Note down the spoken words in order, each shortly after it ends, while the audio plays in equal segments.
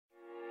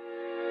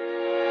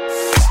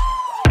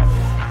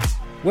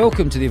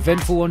Welcome to The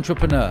Eventful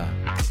Entrepreneur.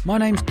 My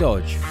name's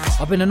Dodge.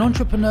 I've been an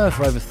entrepreneur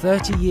for over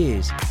 30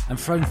 years and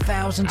thrown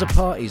thousands of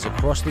parties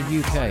across the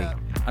UK,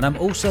 and I'm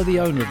also the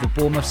owner of the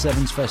Bournemouth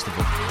Sevens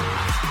Festival.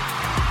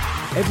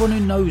 Everyone who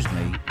knows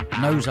me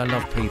knows I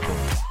love people,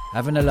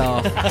 having a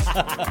laugh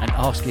and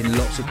asking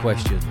lots of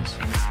questions.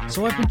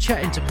 So I've been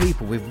chatting to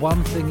people with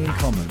one thing in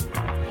common.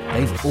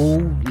 They've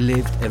all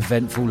lived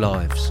eventful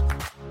lives.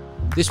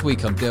 This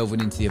week I'm delving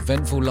into the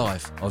eventful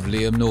life of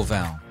Liam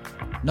Norval.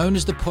 Known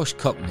as the Posh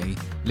Cockney,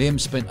 Liam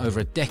spent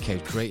over a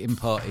decade creating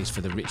parties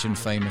for the rich and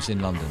famous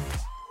in London.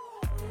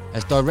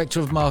 As Director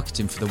of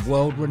Marketing for the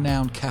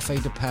world-renowned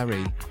Café de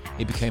Paris,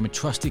 he became a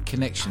trusted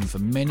connection for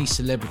many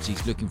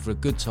celebrities looking for a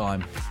good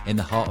time in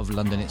the heart of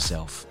London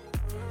itself.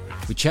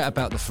 We chat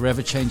about the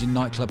forever-changing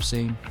nightclub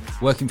scene,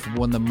 working for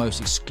one of the most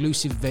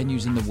exclusive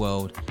venues in the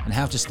world, and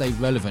how to stay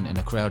relevant in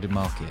a crowded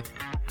market.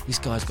 This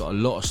guy's got a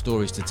lot of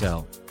stories to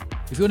tell.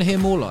 If you want to hear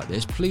more like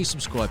this, please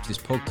subscribe to this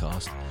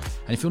podcast.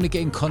 And if you want to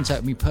get in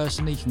contact with me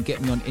personally, you can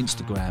get me on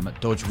Instagram at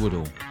Dodge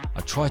Woodall.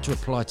 I try to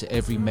reply to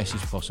every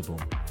message possible.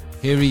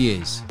 Here he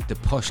is, the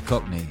Posh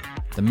Cockney,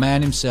 the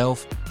man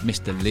himself,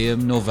 Mr.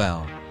 Liam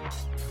Norval.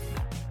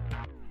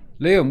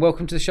 Liam,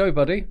 welcome to the show,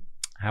 buddy.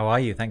 How are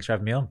you? Thanks for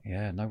having me on.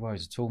 Yeah, no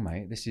worries at all,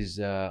 mate. This is,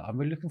 I'm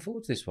really looking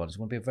forward to this one. It's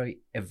going to be a very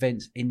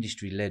events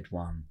industry-led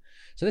one.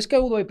 So let's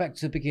go all the way back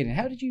to the beginning.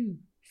 How did you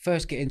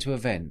first get into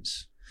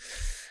events?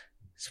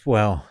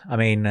 Well, I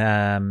mean,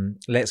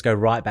 let's go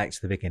right back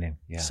to the beginning.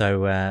 Yeah.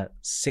 So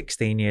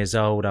 16 years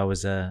old, I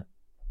was a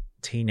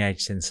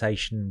teenage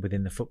sensation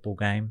within the football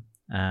game.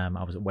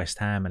 I was at West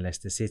Ham and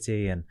Leicester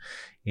City, and,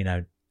 you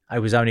know, I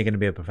was only going to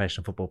be a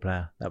professional football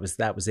player. That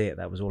was it.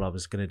 That was all I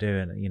was going to do.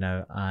 And, you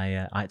know,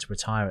 I had to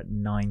retire at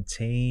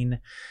 19,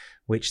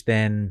 which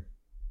then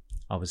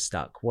I was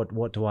stuck.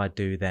 What do I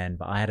do then?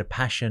 But I had a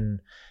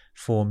passion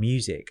for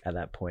music at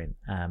that point.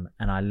 And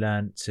I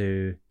learned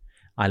to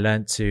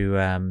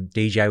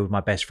DJ with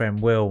my best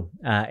friend Will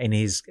in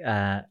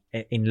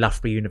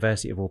Loughborough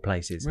University of all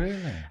places.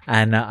 Really?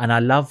 And I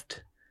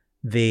loved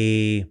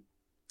the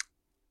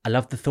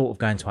thought of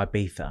going to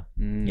Ibiza.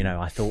 You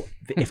know, I thought,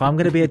 if I'm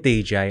going to be a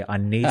DJ, I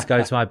need to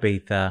go to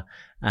Ibiza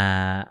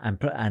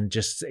and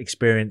just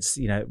experience,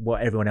 you know,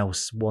 what everyone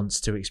else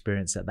wants to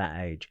experience at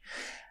that age.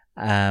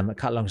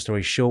 Cut long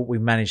story short, we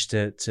managed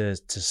to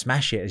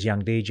smash it as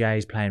young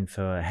DJs, playing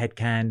for Head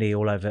Candy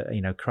all over,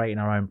 you know, creating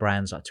our own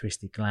brands like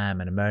Twisted Glam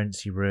and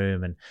Emergency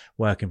Room, and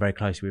working very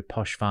closely with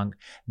Posh Funk.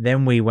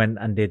 Then we went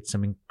and did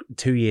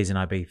 2 years in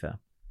Ibiza,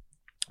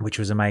 which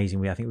was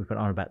amazing. I think we put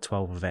on about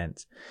 12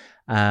 events.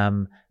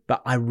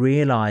 But I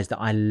realized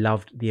that I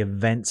loved the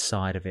event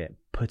side of it,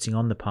 putting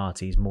on the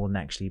parties more than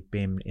actually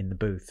being in the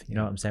booth. You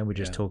know what I'm saying? We're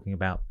just talking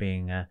about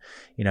being,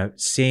 you know,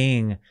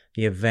 seeing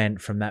the event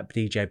from that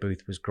DJ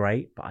booth was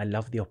great, but I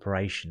love the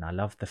operation. I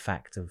love the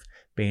fact of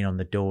being on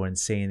the door and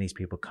seeing these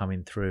people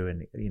coming through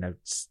and, you know,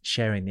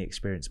 sharing the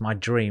experience. My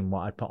dream, what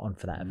I'd put on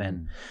for that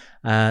event.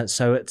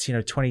 So at, you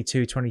know,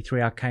 22,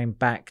 23, I came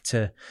back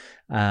to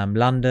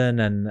London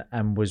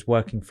and was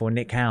working for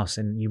Nick House.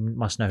 And you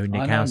must know who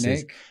Nick House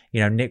is.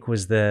 You know, Nick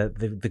was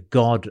the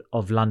god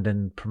of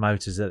London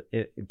promoters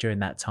during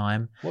that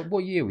time.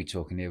 What year are we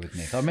talking here with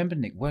Nick? I remember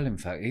Nick well, in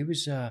fact. He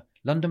was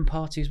London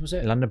Parties, was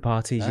it? London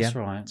Parties, That's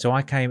yeah. right. So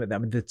I came at that. I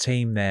mean, the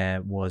team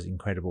there was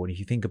incredible. And if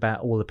you think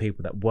about all the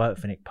people that worked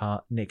for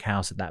Nick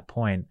House at that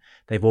point,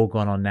 they've all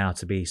gone on now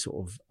to be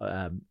sort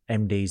of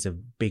MDs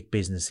of big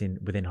business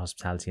within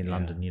hospitality in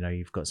London. You know,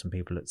 you've got some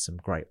people at some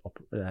great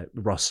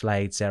Ross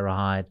Slade, Sarah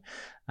Hyde,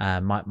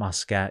 Mike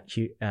Muscat,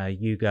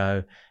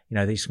 Hugo. You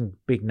know, there's some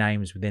big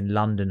names within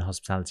London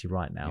hospitality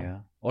right now. Yeah.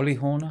 Ollie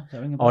Horner?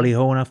 Ollie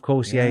Horner, of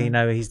course. Yeah, you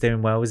know, he's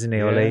doing well, isn't he,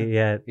 Ollie?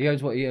 Yeah. He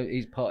owns what?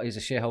 He's a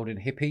shareholder in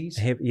Hippies?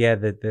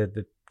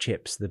 The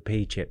chips, the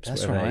pea chips.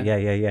 That's whatever. right.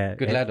 Yeah.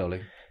 Good lad,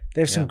 Ollie.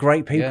 There's some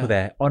great people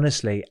there.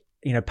 Honestly,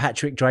 you know,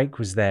 Patrick Drake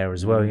was there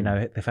as well, you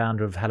know, the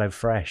founder of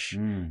HelloFresh.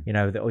 You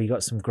know, you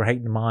got some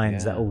great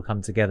minds that all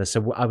come together.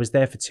 So I was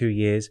there for 2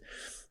 years.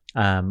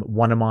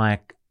 One of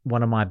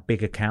my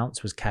big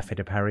accounts was Café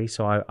de Paris.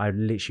 So I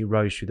literally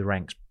rose through the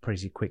ranks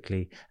pretty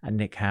quickly at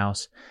Nick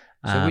House.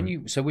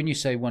 So when you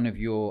say one of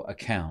your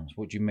accounts,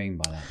 what do you mean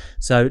by that?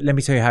 So let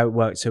me tell you how it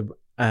works. So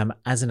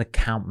as an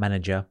account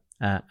manager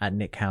at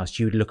Nick House,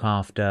 you'd look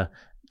after,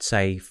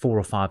 say, 4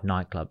 or 5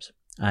 nightclubs,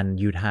 and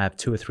you'd have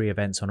 2 or 3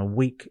 events on a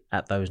week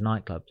at those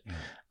nightclubs.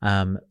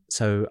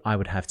 So I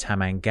would have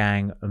Tamang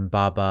Gang,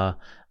 Mbaba,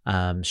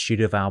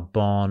 Studio Val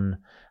Bon,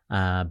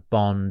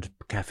 Bond,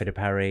 Café de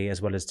Paris,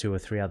 as well as 2 or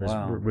 3 others,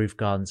 Roof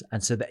Gardens.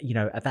 And so that, you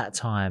know, at that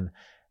time,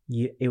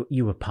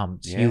 you were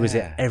pumped. You was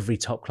at every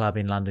top club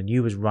in London.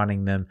 You was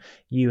running them.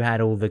 You had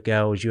all the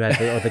girls. You had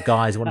the other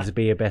guys wanted to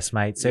be your best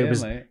mate. So it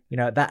was, mate. You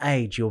know, at that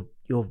age, you're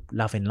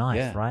loving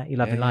life, right? You're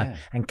loving life.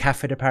 And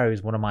Café de Paris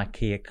is one of my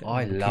key.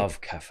 I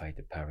love Café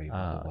de Paris.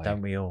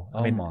 Don't we all?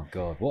 I mean, my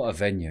God, what a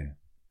venue!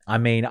 I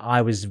mean,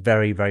 I was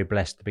very, very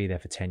blessed to be there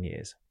for 10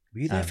 years.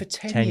 Were you there for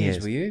 10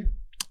 years? Were you?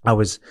 I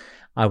was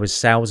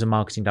sales and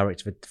marketing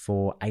director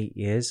for 8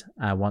 years.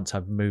 Once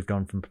I've moved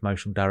on from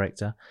promotional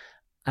director,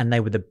 and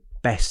they were the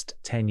best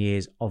 10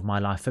 years of my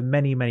life for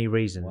many, many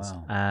reasons.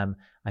 Wow.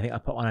 I think I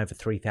put on over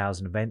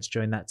 3,000 events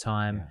during that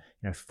time,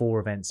 4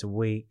 events a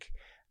week,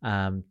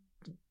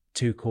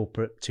 2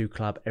 corporate, 2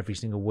 club every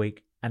single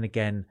week. And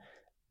again,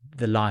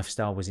 the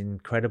lifestyle was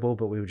incredible,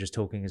 but we were just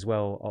talking as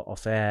well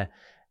off air.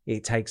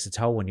 It takes a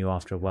toll on you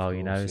after a while,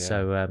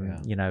 So,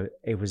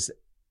 it was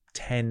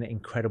 10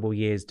 incredible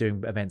years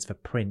doing events for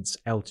Prince,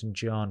 Elton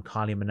John,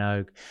 Kylie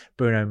Minogue,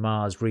 Bruno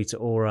Mars, Rita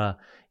Ora,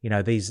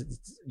 these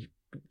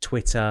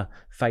Twitter,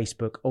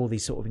 Facebook, all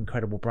these sort of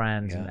incredible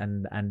brands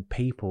and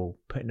people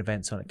putting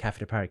events on at Café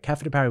de Paris.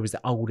 Café de Paris was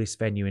the oldest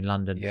venue in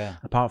London,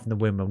 apart from the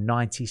Windmill,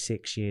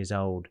 96 years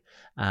old.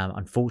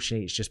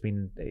 Unfortunately,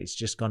 it's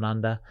just gone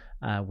under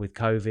with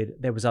COVID.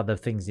 There was other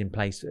things in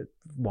place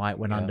why it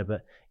went under,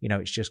 but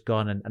it's just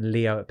gone. And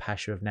Leo at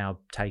Pasha have now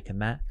taken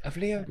that. Have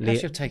Leo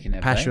Pasha have taken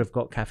it? Pasha have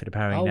got Café de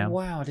Paris now. Oh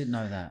wow, I didn't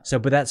know that. So,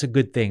 but that's a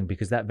good thing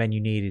because that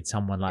venue needed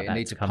someone like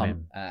that to come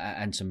in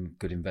and some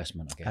good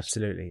investment, I guess.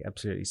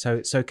 Absolutely.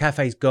 So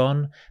Café's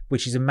gone,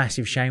 which is a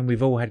massive shame.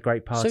 We've all had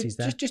great parties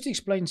there. Just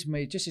explain to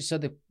me, just so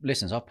the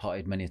listeners, I've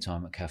partied many a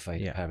time at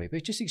Café de Paris,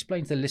 but just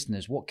explain to the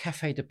listeners what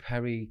Café de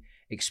Paris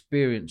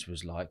experience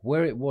was like,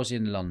 where it was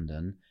in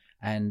London,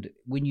 and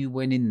when you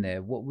went in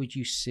there, what would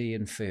you see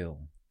and feel?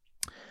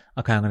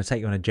 Okay, I'm going to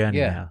take you on a journey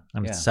now.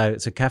 So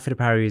Café de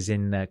Paris is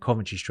in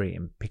Coventry Street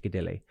in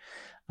Piccadilly.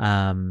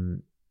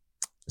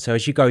 So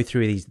as you go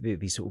through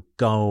these sort of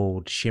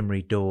gold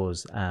shimmery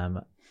doors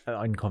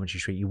in Coventry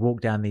Street, you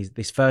walk down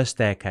this first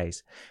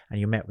staircase and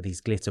you're met with these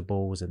glitter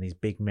balls and these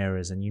big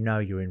mirrors, and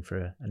you're in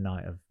for a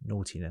night of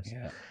naughtiness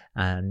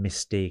and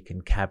mystique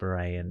and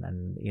cabaret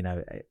and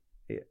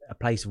a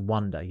place of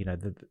wonder.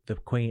 The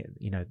Queen,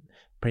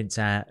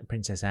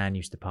 Princess Anne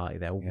used to party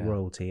there, all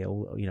royalty,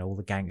 all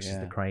the gangsters,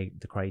 the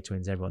Cray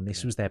twins, everyone.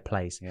 This was their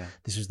place.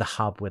 This was the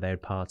hub where they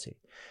would party.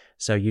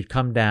 So you'd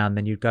come down,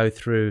 then you'd go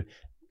through,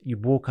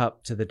 you'd walk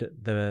up to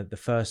the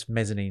first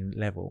mezzanine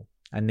level,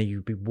 and then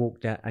you'd be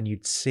walked out and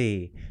you'd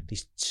see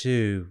these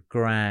 2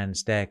 grand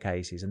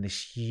staircases and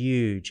this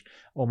huge,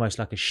 almost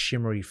like a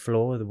shimmery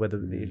floor where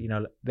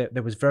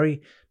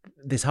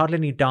there's hardly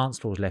any dance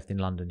floors left in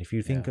London. If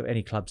you think of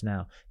any clubs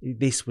now,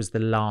 this was the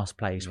last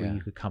place where you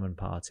could come and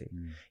party.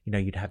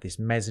 You'd have this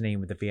mezzanine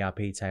with the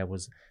VIP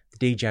tables.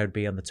 The DJ would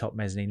be on the top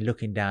mezzanine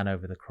looking down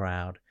over the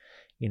crowd.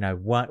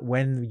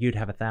 When you'd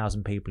have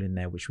 1,000 people in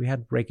there, which we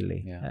had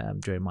regularly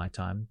during my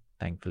time,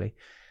 thankfully,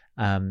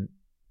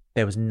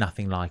 there was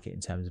nothing like it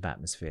in terms of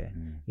atmosphere.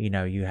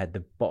 You had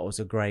the bottles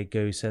of Grey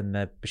Goose and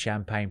the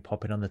champagne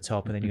popping on the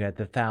top, and then you had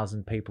the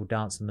 1,000 people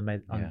dancing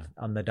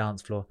on the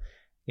dance floor.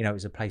 It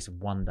was a place of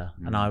wonder.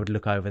 And I would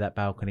look over that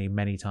balcony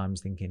many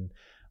times thinking,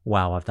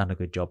 wow, I've done a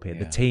good job here.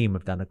 The team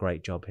have done a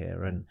great job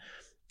here.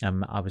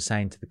 And I was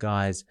saying to the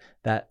guys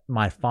that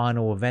my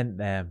final event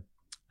there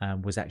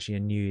was actually a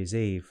New Year's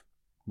Eve.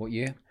 What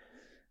year?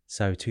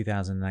 So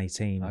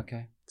 2018.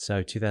 Okay.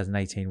 So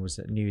 2018 was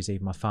New Year's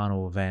Eve, my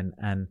final event.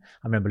 And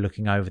I remember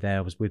looking over there,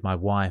 I was with my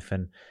wife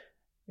and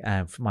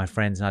my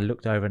friends, and I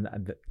looked over,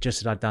 and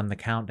just as I'd done the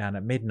countdown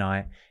at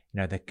midnight,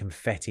 the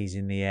confetti's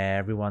in the air,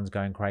 everyone's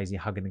going crazy,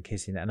 hugging and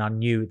kissing. And I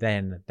knew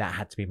then that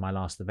had to be my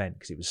last event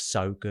because it was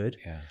so good.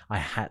 I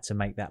had to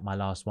make that my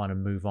last one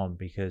and move on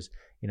because,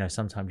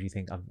 sometimes you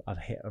think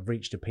I've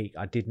reached a peak.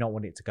 I did not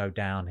want it to go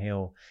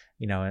downhill,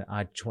 and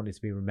I just wanted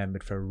to be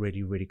remembered for a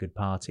really, really good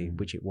party,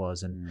 which it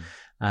was.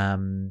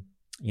 And,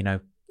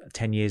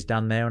 10 years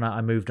done there, and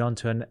I moved on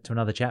to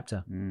another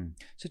chapter.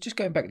 So just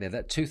going back there,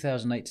 that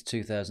 2008 to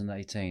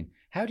 2018,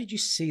 how did you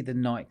see the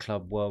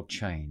nightclub world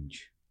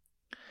change?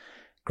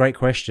 Great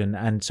question.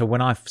 And so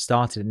when I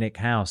started at Nick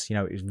House,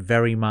 it was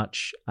very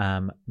much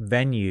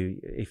venue.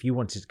 If you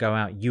wanted to go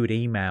out, you would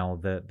email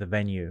the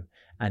venue,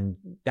 and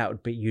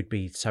you'd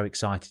be so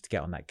excited to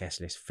get on that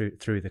guest list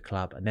through the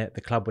club, and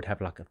the club would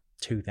have like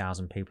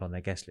 2,000 people on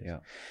their guest list.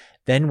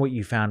 Then what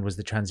you found was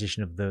the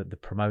transition of the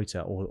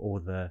promoter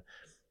or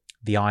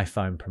the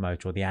iPhone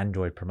promoter or the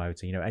Android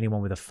promoter.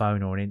 Anyone with a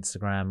phone or an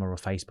Instagram or a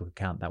Facebook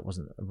account. That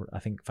wasn't, I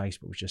think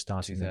Facebook was just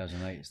starting.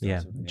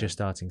 2008 just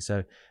starting.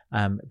 So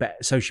but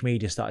social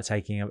media started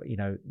taking,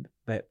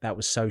 that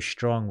was so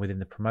strong within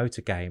the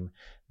promoter game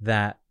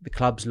that the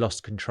clubs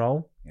lost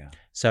control.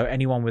 So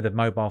anyone with a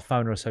mobile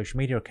phone or a social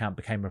media account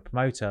became a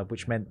promoter,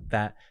 which meant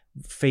that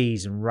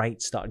fees and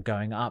rates started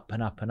going up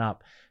and up and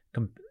up.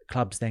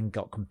 Clubs then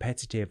got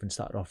competitive and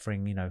started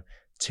offering,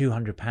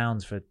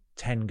 £200 for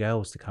 10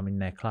 girls to come in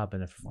their club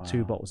and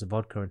 2 bottles of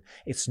vodka, and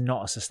it's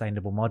not a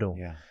sustainable model.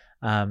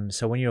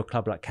 So when you're a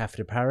club like Café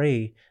de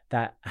Paris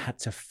that had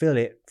to fill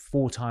it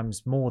 4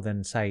 times more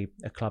than, say,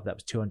 a club that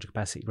was 200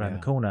 capacity around the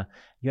corner,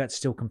 you had to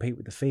still compete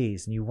with the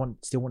fees, and you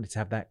still wanted to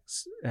have that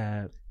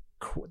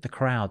the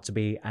crowd to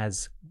be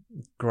as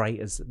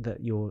great as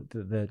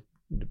the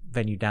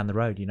venue down the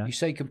road. You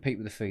say compete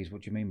with the fees.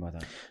 What do you mean by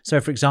that? So,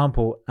 for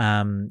example,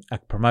 a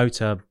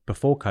promoter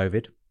before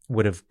COVID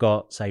would have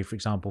got, say, for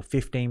example,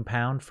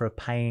 £15 for a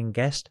paying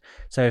guest.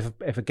 So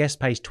if a guest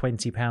pays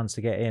 £20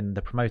 to get in,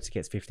 the promoter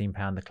gets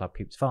 £15, the club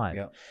keeps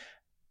 £5.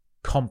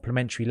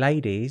 complimentary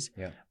ladies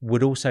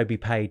would also be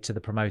paid to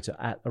the promoter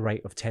at a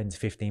rate of £10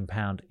 to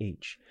 £15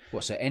 each.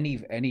 What, so any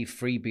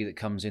freebie that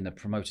comes in, the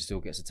promoter still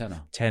gets a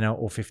tenner? Tenner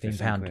or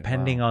 £15,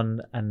 depending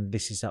on, and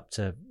this is up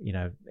to,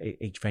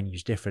 each venue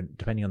is different,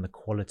 depending on the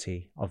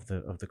quality of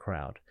the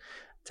crowd.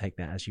 Take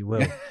that as you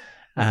will.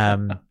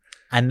 And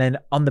then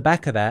on the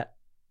back of that,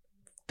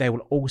 they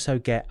will also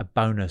get a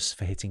bonus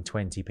for hitting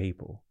 20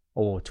 people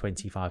or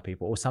 25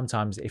 people, or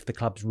sometimes if the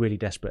club's really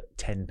desperate,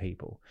 10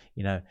 people,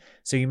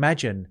 So you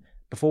imagine,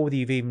 before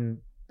you've even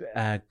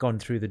gone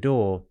through the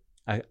door,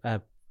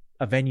 a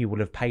venue will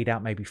have paid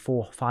out maybe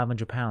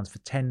 £400-500 for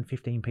 10,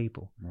 15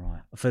 people.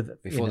 Right.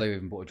 Before they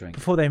even bought a drink.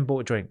 Before they even bought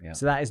a drink. Yeah.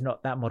 So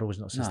that model is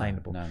not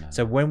sustainable. No.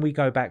 So when we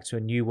go back to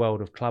a new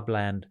world of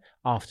clubland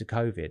after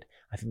COVID,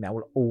 I think that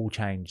will all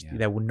change. Yeah.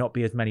 There will not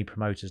be as many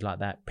promoters like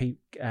that.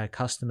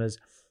 Customers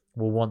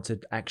will want to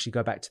actually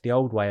go back to the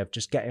old way of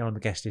just getting on the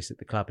guest list at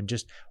the club and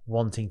just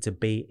wanting to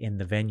be in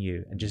the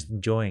venue and just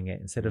enjoying it,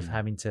 instead of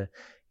having to,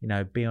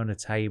 be on a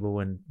table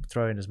and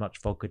throwing as much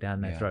vodka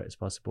down their throat as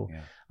possible. Yeah.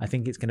 I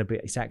think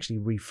it's actually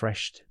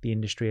refreshed the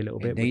industry a little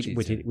bit,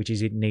 which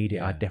is it needed.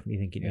 Yeah. I definitely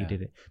think it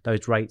needed it.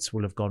 Those rates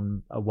will have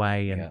gone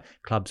away and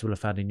clubs will have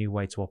found a new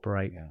way to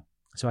operate. Yeah.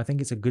 So I think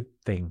it's a good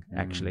thing,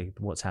 actually,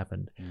 what's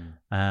happened.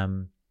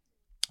 And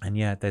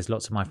there's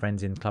lots of my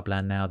friends in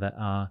Clubland now that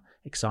are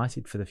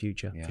excited for the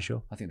future, for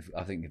sure. I think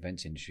the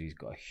events industry's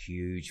got a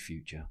huge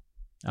future.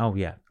 Oh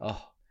yeah.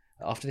 Oh,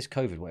 after this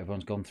COVID, what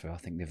everyone's gone through, I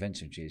think the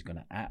events industry is going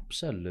to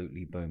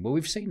absolutely boom. Well,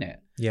 we've seen it.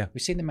 Yeah.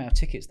 We've seen the amount of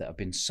tickets that have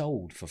been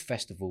sold for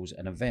festivals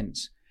and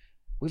events.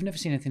 We've never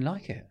seen anything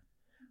like it.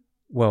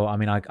 Well, I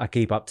mean, I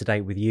keep up to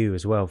date with you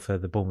as well for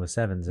the Bournemouth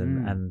Sevens,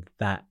 and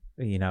that,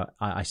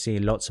 I see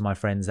lots of my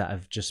friends that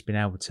have just been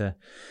able to,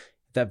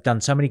 that have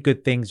done so many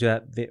good things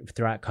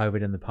throughout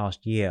COVID in the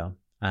past year.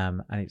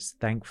 And it's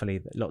thankfully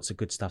that lots of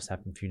good stuff's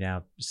happened for you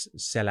now.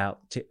 Sell out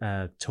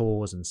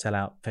tours and sell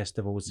out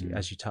festivals,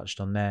 as you touched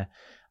on there.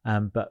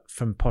 But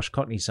from Posh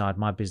Cockney's side,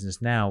 my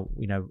business now,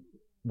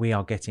 we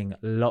are getting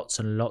lots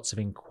and lots of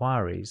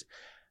inquiries.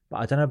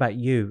 But I don't know about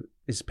you,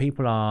 is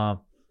people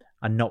are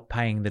not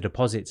paying the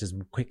deposits as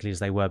quickly as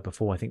they were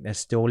before. I think they're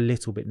still a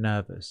little bit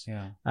nervous,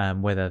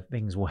 whether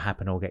things will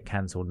happen or get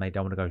cancelled, and they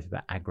don't want to go through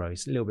that aggro.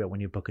 It's a little bit when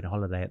you're booking a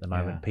holiday at the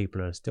moment.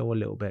 People are still a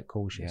little bit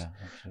cautious.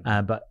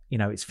 But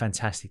it's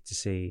fantastic to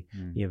see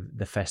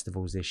the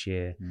festivals this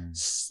year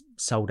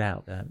sold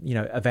out.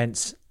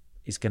 Events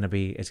is going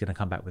to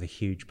come back with a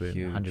huge boom,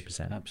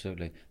 100%.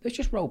 Absolutely. Let's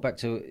just roll back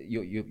to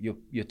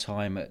your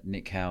time at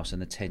Nick House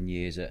and the 10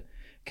 years at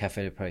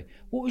Café de Paris.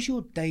 What was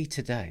your day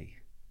to day?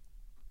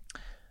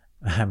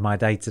 My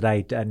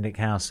day-to-day at Nick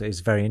House is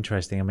very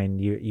interesting. I mean,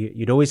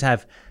 you'd always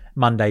have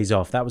Mondays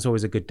off. That was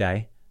always a good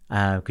day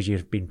because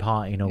you've been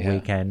partying all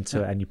weekend,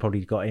 and you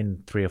probably got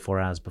in 3 or 4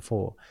 hours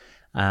before.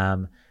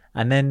 And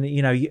then,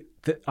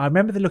 I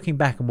remember looking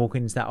back and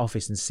walking into that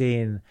office and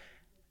seeing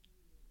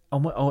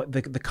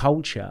the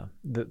culture,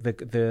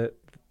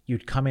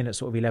 you'd come in at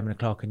sort of 11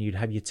 o'clock and you'd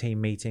have your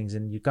team meetings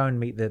and you'd go and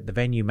meet the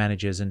venue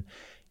managers, and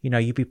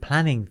you'd be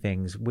planning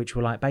things which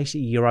were like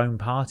basically your own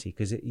party,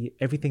 because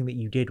everything that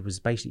you did was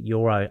basically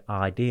your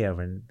idea,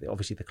 and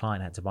obviously the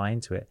client had to buy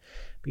into it.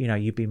 But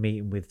you'd be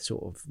meeting with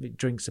sort of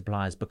drink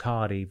suppliers,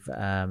 Bacardi,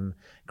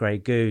 Grey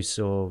Goose,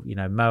 or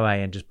Moe,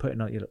 and just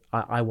putting on,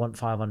 I want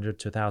 £500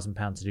 to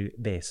 £1,000 to do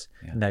this,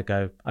 and they'll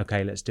go,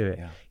 okay, let's do it.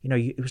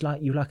 It was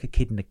like you were like a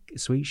kid in a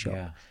sweet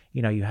shop.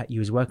 You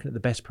was working at the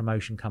best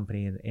promotion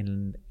company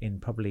in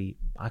probably,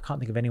 I can't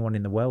think of anyone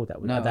in the world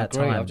that was at that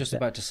time. I was just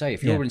about to say,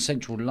 if you're in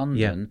central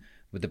London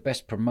with the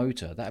best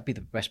promoter, that'd be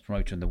the best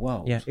promoter in the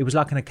world. Yeah, it was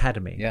like an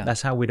academy. Yeah.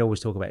 That's how we'd always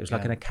talk about it. It was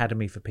like an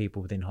academy for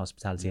people within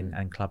hospitality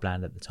and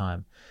Clubland at the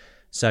time.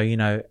 So,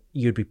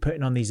 you'd be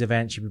putting on these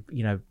events,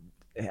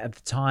 at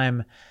the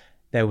time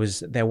there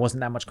wasn't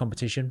that much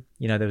competition.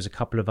 There was a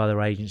couple of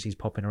other agencies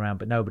popping around,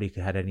 but nobody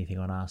had anything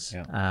on us.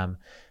 Yeah.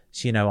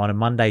 So, on a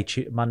Monday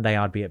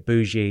I'd be at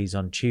Bougie's.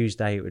 On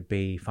Tuesday it would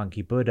be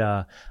Funky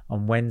Buddha.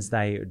 On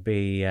Wednesday it would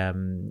be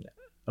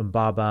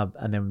Umbaba,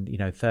 and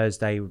then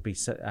Thursday would be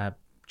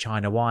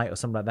China White or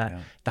something like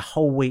that. The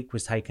whole week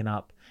was taken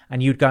up,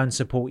 and you'd go and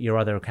support your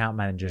other account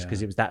managers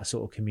because it was that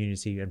sort of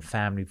community and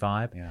family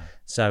vibe.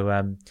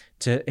 So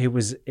it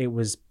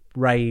was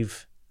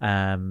rave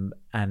and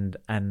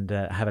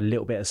have a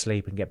little bit of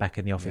sleep and get back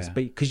in the office.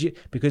 But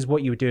because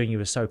what you were doing, you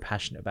were so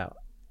passionate about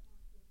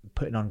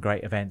putting on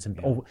great events,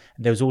 and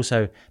there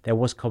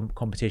was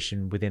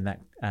competition within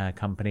that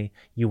company.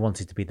 You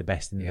wanted to be the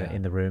best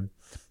in the room,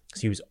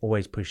 so you was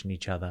always pushing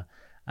each other.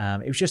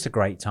 It was just a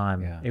great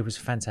time. It was a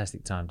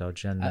fantastic time,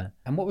 Dodge. And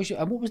what was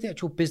the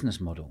actual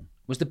business model?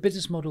 Was the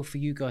business model for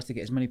you guys to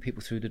get as many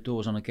people through the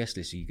doors on a guest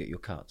list so you get your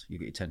cut, you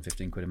get your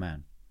 10-15 quid a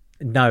man?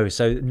 No,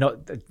 so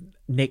not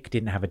Nick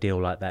didn't have a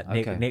deal like that.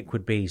 Okay. Nick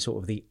would be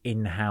sort of the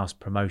in-house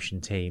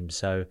promotion team.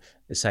 So,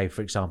 say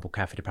for example,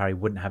 Cafe de Paris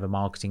wouldn't have a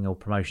marketing or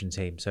promotion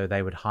team, so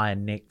they would hire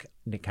Nick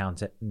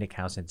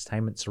House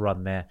Entertainment to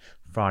run their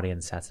Friday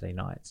and Saturday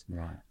nights.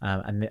 Right.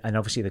 And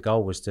obviously the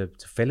goal was to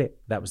fill it.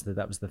 That was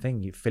the thing.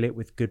 You fill it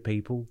with good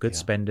people, good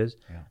spenders,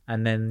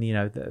 and then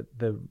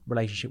the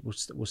relationship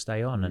will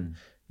stay on. And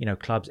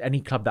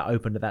any club that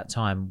opened at that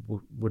time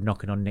were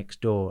knocking on Nick's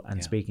door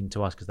and speaking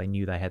to us because they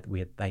knew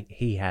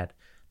he had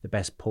the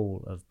best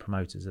pool of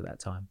promoters at that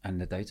time. And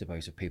the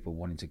database of people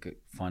wanting to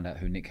find out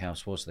who Nick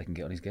House was so they can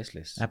get on his guest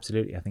list.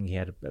 Absolutely. I think he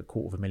had a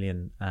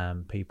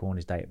 250,000 people on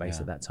his database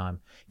at that time.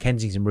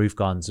 Kensington Roof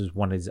Gardens was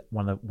one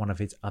of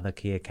his other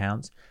key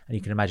accounts. And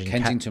you can imagine...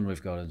 Kensington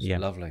Roof Gardens,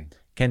 lovely.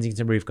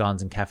 Kensington Roof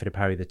Gardens and Cafe de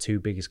Paris, the two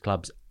biggest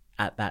clubs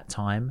at that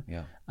time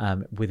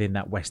within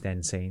that West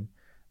End scene,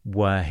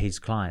 were his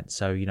clients.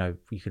 So you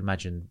can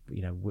imagine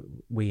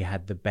we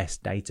had the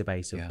best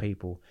database of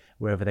people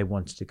wherever they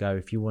wanted to go.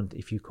 If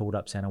you called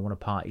up saying I want a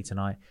party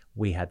tonight,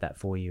 we had that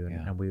for you,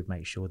 and we would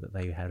make sure that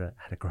they had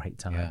a great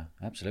time. Yeah,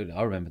 absolutely.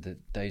 I remember the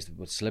days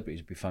that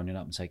celebrities would be phoning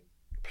up and say,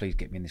 please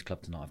get me in this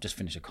club tonight, I've just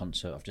finished a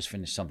concert, I've just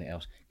finished something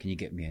else, can you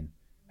get me in?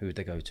 Who would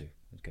they go to?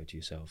 They'd go to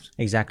yourselves.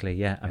 Exactly.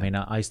 Yeah. I mean,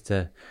 I used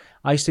to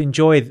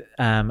enjoy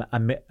a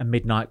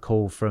midnight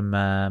call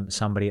from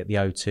somebody at the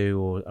O2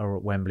 or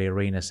at Wembley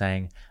Arena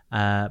saying,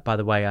 by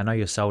the way, I know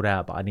you're sold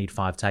out, but I need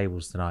 5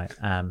 tables tonight.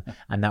 And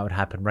that would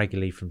happen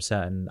regularly from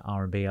certain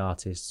R&B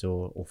artists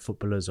or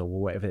footballers or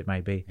whatever it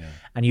may be. Yeah.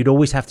 And you'd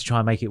always have to try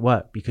and make it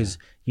work because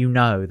you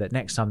know that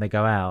next time they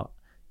go out,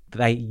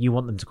 you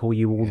want them to call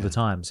you all the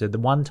time. So the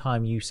one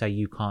time you say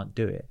you can't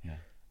do it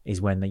is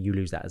when you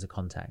lose that as a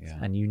contact,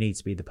 and you need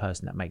to be the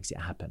person that makes it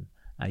happen.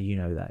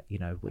 When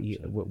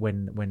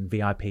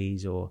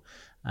VIPs or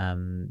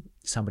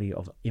somebody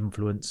of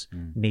influence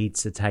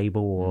needs a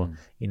table or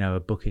a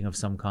booking of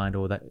some kind,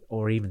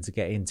 or even to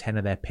get in 10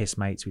 of their piss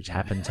mates, which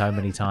happened so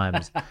many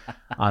times.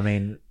 I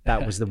mean,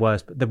 that was the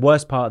worst. The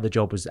worst part of the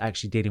job was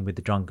actually dealing with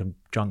the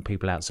drunk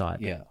people outside.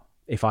 Yeah.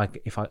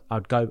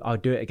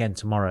 I'd do it again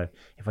tomorrow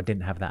if I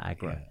didn't have that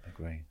aggro. Yeah,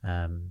 agree.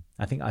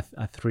 I think I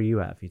threw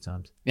you out a few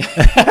times.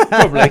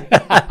 Probably.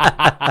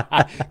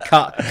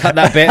 cut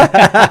that bit.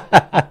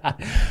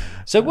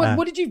 So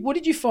what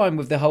did you find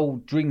with the whole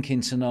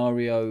drinking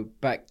scenario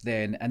back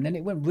then? And then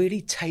it went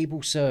really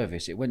table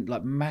service. It went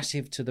like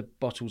massive to the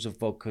bottles of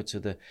vodka to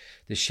the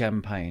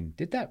champagne.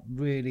 Did that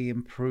really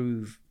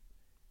improve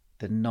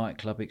the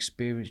nightclub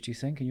experience, do you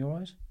think, in your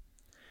eyes?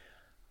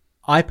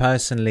 I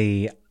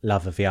personally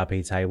love a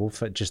VIP table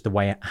for just the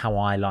way how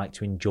I like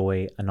to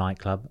enjoy a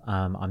nightclub.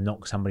 I'm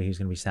not somebody who's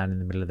going to be standing in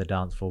the middle of the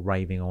dance floor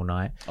raving all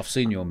night. I've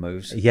seen your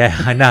moves. Yeah,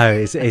 I know.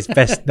 It's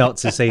best not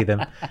to see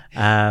them.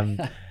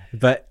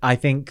 But I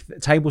think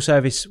table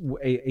service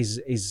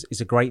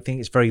is a great thing.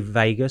 It's very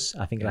Vegas.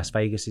 I think Las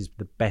Vegas is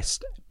the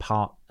best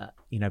part,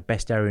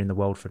 best area in the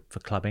world for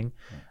clubbing,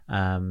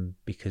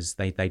 because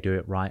they do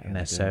it right and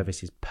their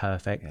service is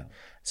perfect. Yeah.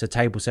 So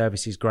table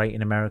service is great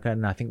in America,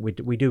 and I think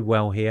we do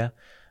well here.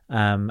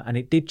 And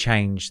it did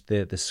change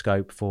the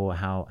scope for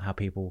how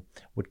people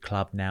would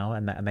club now,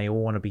 and they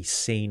all want to be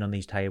seen on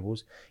these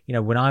tables.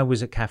 When I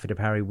was at Cafe de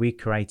Paris, we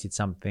created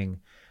something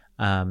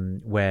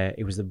where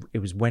it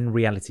was when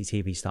reality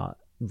TV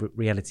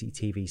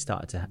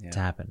started to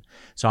happen.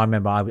 So I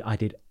remember I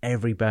did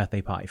every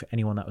birthday party for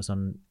anyone that was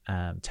on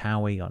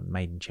Towie, on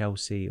Made in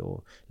Chelsea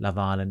or Love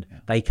Island. Yeah.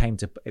 They came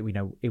to, it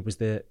was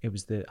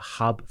the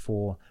hub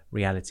for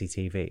reality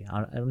TV.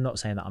 I'm not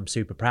saying that I'm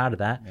super proud of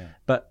that,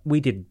 but we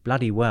did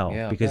bloody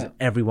well because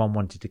everyone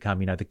wanted to come.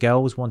 The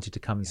girls wanted to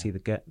come and see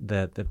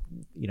the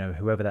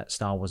whoever that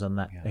star was on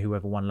that,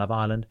 whoever won Love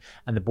Island,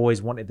 and the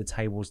boys wanted the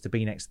tables to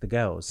be next to the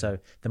girls. So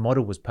the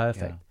model was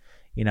perfect.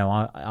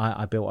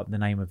 I built up the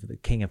name of the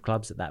king of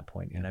clubs at that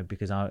point,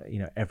 because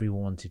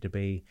everyone wanted to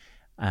be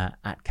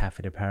at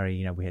Cafe de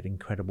Paris. We had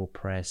incredible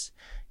press.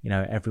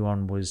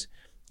 Everyone was.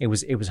 It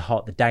was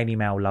hot. The Daily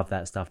Mail loved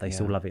that stuff. They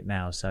still love it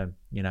now. So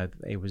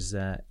it was.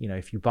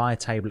 If you buy a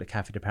table at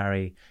Cafe de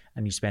Paris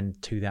and you spend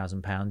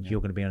 £2,000,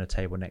 you're going to be on a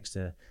table next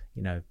to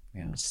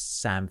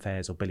Sam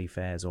Fairs or Billy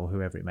Fairs or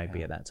whoever it may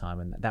be at that time.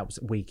 And that was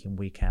week in,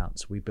 week out.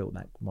 So we built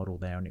that model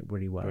there, and it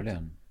really worked.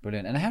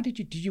 Brilliant. And how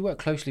did you work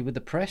closely with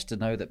the press to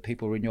know that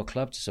people were in your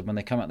club? So when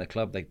they come out of the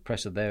club, the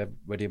press are there,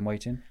 ready and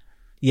waiting?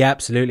 Yeah,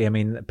 absolutely. I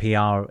mean,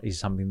 PR is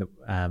something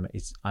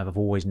that I've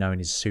always known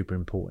is super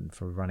important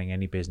for running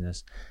any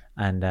business.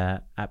 And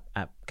at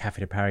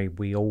Cafe de Paris,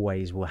 we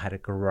always had a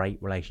great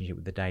relationship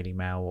with the Daily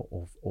Mail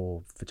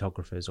or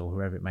photographers or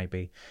whoever it may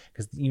be,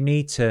 because you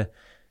need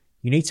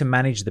to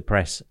manage the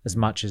press as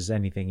much as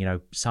anything.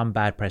 Some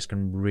bad press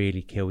can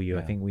really kill you.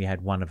 I think we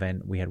had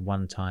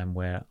one time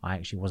where I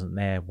actually wasn't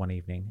there one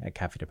evening at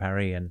Cafe de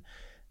Paris, and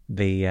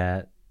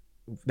there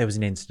was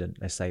an incident,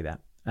 let's say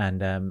that,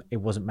 and it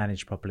wasn't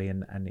managed properly,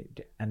 and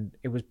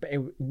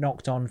it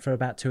knocked on for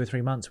about 2 or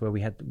 3 months where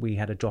we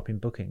had a drop in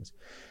bookings.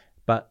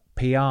 But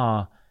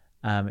PR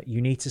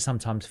you need to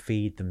sometimes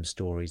feed them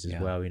stories as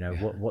well. You know,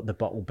 yeah. what the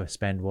bottle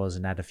spend was,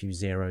 and add a few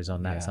zeros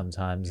on that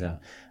sometimes. Yeah.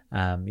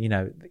 And you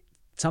know,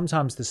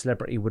 sometimes the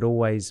celebrity would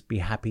always be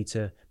happy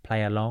to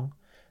play along.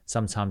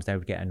 Sometimes they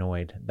would get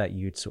annoyed that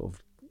you'd sort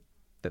of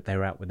that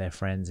they're out with their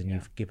friends and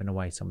you've given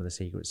away some of the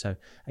secrets. So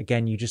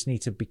again, you just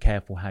need to be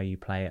careful how you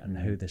play it and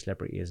who the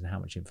celebrity is and how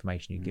much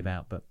information you give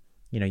out. But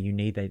you know, you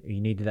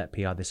needed that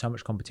PR. There's so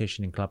much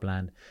competition in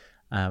Clubland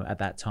at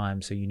that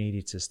time, so you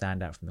needed to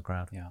stand out from the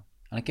crowd. Yeah,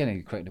 and again,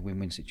 it created a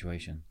win-win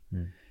situation.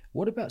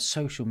 What about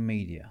social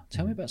media?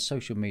 Tell me about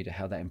social media,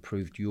 how that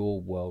improved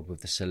your world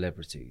with the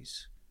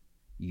celebrities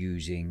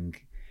using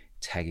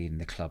tagging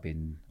the club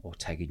in or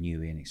tagging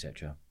you in,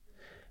 etc.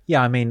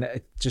 Yeah, I mean,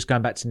 just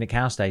going back to Nick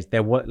House days,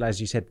 there was,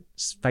 as you said,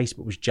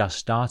 Facebook was just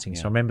starting.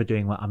 So I remember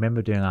doing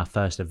our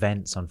first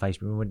events on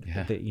Facebook.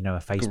 You know, a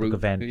Facebook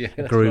event,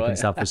 a group and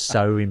stuff was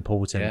so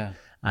important.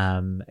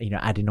 You know,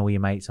 adding all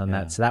your mates on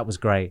that, so that was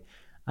great.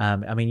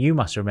 I mean, you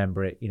must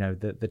remember it. You know,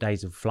 the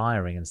days of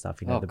flyering and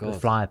stuff. You know, the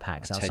flyer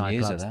packs outside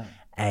clubs,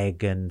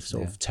 egg and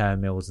sort of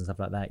turn mills and stuff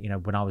like that. You know,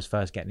 when I was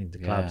first getting into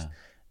clubs,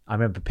 I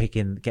remember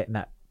getting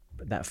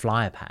that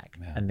flyer pack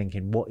and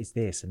thinking, what is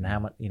this and how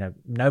much, you know,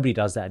 nobody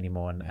does that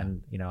anymore,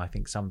 and you know, I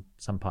think some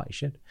parties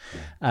should.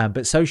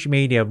 But social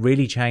media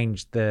really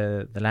changed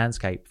the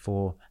landscape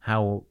for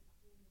how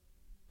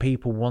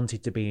people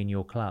wanted to be in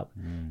your club.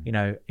 You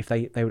know, if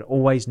they would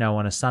always know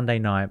on a Sunday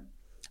night,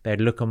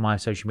 they'd look on my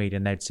social media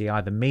and they'd see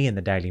either me in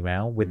the Daily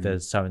Mail with the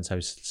so-and-so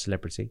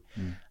celebrity,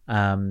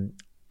 and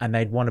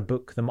they'd want to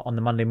book them on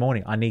the Monday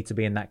morning. I need to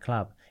be in that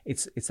club.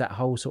 It's that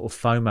whole sort of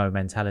FOMO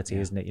mentality,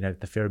 isn't it? You know,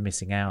 the fear of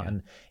missing out.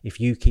 And if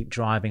you keep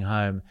driving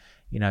home,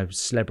 you know,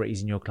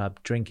 celebrities in your club,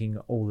 drinking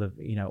all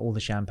the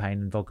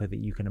champagne and vodka that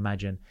you can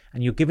imagine,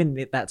 and you're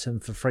giving that to them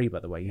for free, by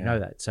the way, you know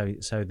that.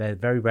 So they're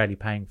very rarely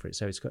paying for it.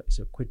 So it's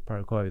a quid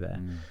pro quo there.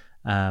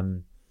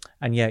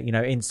 And yeah, you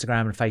know,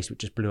 Instagram and Facebook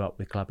just blew up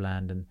with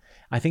Clubland, and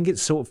I think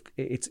it's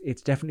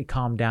it's definitely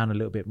calmed down a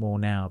little bit more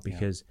now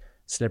because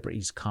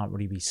celebrities can't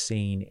really be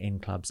seen in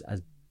clubs,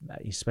 as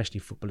especially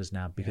footballers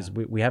now, because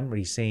we haven't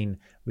really seen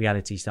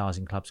reality stars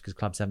in clubs because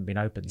clubs haven't been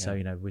open. So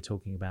you know, we're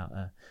talking about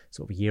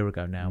sort of a year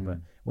ago now. But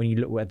when you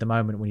look at the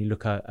moment, when you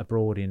look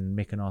abroad in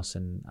Mykonos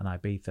and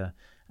Ibiza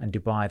and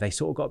Dubai, they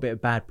sort of got a bit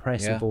of bad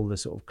press of all the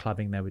sort of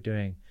clubbing they were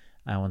doing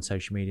on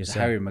social media.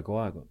 So Harry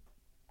Maguire got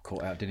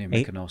caught out, didn't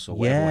he, Mykonos or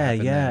whatever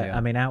happened there,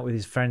 I mean, out with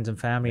his friends and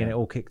family, and it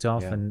all kicked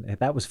off, and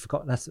that was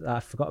forgotten. I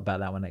forgot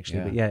about that one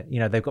actually. But yeah, you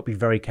know, they've got to be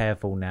very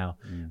careful now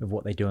with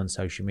what they do on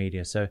social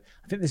media. So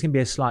I think there's going to be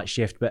a slight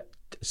shift, but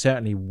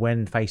certainly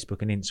when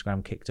Facebook and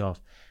Instagram kicked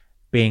off,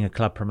 being a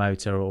club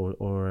promoter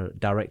or a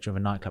director of a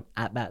nightclub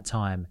at that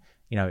time,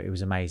 you know, it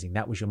was amazing.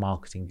 That was your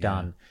marketing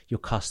done. Your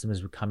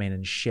customers would come in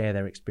and share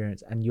their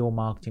experience, and your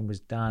marketing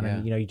was done.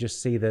 And you know, you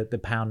just see the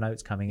pound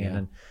notes coming in,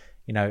 and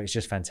you know, it's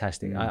just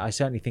fantastic. I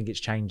certainly think it's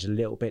changed a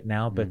little bit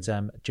now, but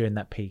during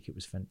that peak, it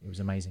was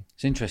amazing.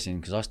 It's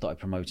interesting because I started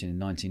promoting in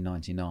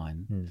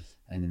 1999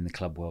 and in the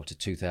club world to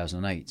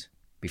 2008,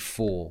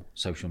 before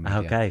social media.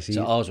 Okay,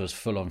 so ours was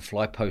full on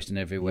fly posting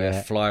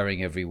everywhere,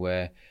 flyering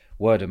everywhere,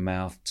 word of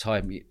mouth,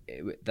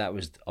 that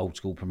was old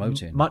school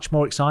promoting. Much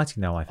more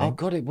exciting though, I think. Oh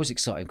God, it was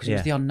exciting because it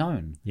was the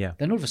unknown. Yeah.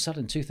 Then all of a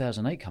sudden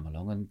 2008 come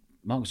along and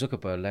Mark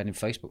Zuckerberg landing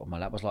Facebook on my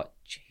lap. I was like,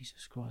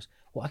 Jesus Christ,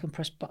 I can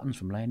press buttons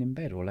from laying in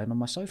bed or laying on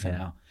my sofa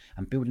now,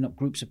 and building up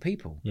groups of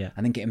people, and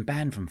then getting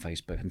banned from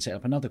Facebook and set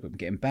up another group and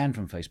getting banned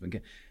from Facebook.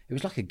 It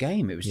was like a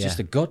game. It was just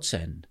a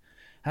godsend,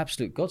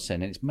 absolute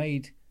godsend, and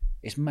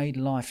it's made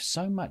life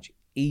so much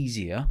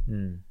easier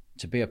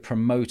to be a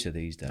promoter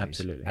these days.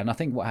 Absolutely. And I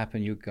think what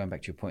happened, you going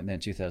back to your point there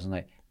in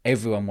 2008,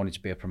 everyone wanted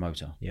to be a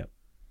promoter. Yep.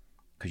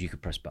 Because you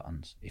could press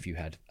buttons if you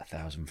had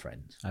 1,000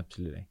 friends.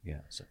 Absolutely.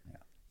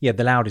 Yeah.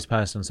 The loudest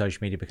person on social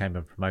media became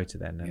a promoter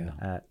then.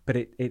 And,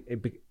 but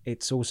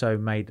it's also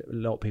made a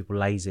lot of people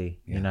lazy.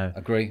 You know,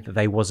 agree. That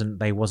they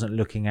wasn't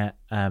looking at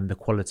the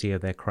quality of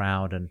their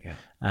crowd,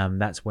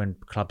 and that's when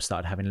clubs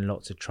started having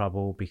lots of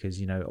trouble because,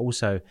 you know,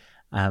 also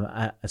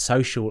a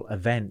social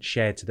event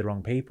shared to the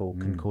wrong people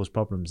can cause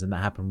problems, and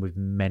that happened with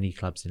many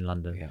clubs in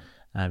London. Yeah.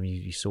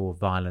 You saw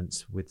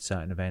violence with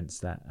certain events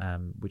that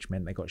which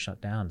meant they got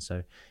shut down.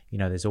 So, you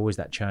know, there's always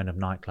that churn of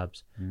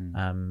nightclubs,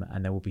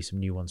 and there will be some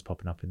new ones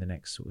popping up in the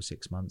next sort of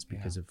 6 months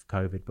because of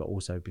COVID, but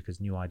also because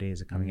new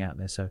ideas are coming out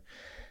there. So,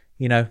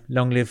 you know,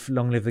 long live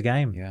the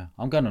game. Yeah,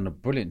 I'm going on a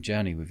brilliant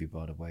journey with you,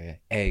 by the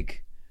way.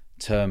 Egg,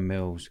 Turn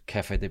Mills,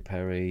 Café de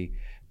Paris,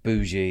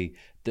 Bougie.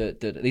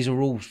 These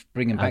are all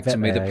bringing back to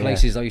me the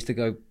places I used to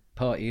go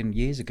partying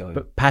years ago.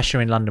 But Pasha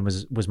in London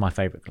was my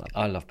favourite club.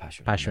 I love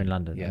Pasha. Pasha in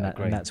London. Yeah,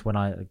 and that's when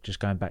I, just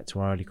going back to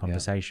our early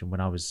conversation,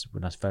 when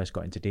I first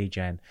got into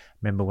DJing,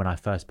 remember when I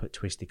first put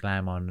Twisted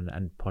Glam on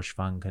and Posh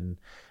Funk and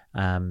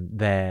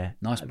there.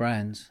 Nice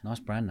brands, nice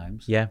brand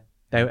names. Yeah.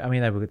 They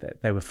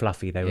were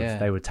fluffy. They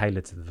were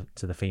tailored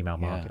to the female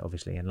market,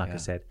 obviously. And like I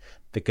said,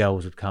 the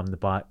girls would come,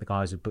 the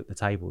guys would book the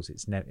tables.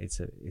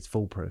 It's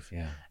foolproof.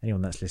 Yeah.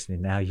 Anyone that's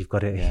listening now, you've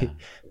got it.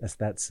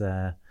 That's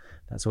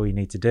all you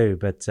need to do.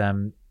 But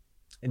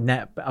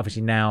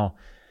obviously now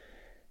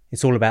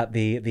it's all about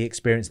the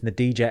experience and the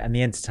DJ and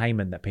the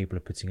entertainment that people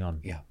are putting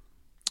on. Yeah.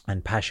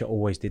 And Pasha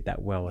always did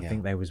that well. I Yeah.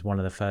 think they was one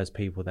of the first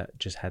people that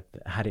just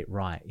had it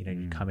right. You know,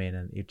 you come in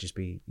and it'd just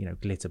be, you know,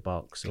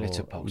 Glitterbox.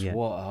 Glitterbox. Yeah,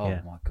 What? Oh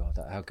yeah. my God.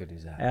 How good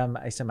is that?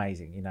 It's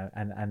amazing, you know.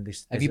 And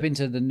this. Have you been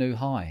to the new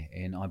High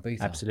in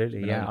Ibiza? Absolutely,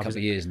 Been yeah. over a couple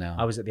of years now.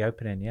 I was at the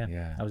opening, yeah.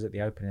 Yeah. I was at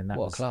the opening. That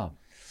What was a club.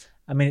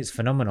 I mean, it's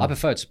phenomenal. I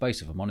preferred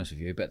Space, if I'm honest with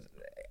you, but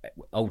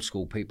old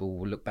school people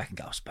will look back and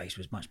go, "Oh, Space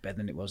was much better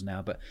than it was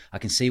now." But I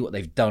can see what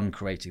they've done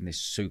creating this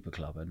super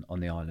club on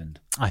the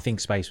island. I think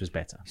Space was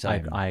better.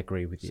 Same. I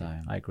agree with you.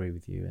 Same. I agree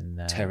with you. And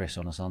On the terrace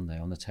on a Sunday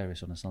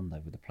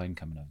with the plane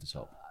coming over the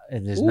top.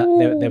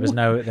 there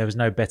was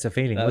no better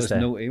feeling, That was was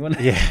there? naughty,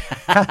 wasn't it? Yeah.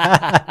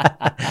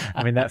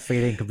 I mean, that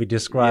feeling could be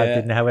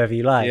described in however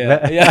you like.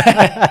 Yeah,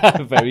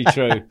 yeah. Very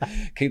true.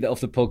 Keep that off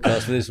the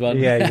podcast for this one.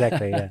 Yeah,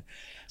 exactly. Yeah.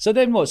 So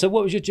then what? So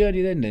what was your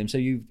journey then, Liam? So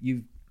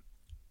you've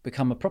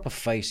become a proper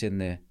face in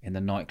the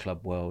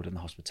nightclub world and the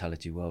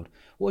hospitality world.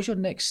 What was your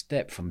next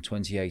step from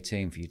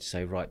 2018 for you to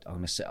say, right, I'm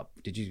going to set up?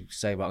 Did you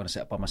say, right, I'm going to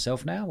set up by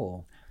myself now,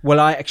 or? Well,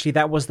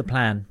 that was the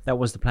plan. That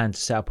was the plan to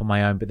set up on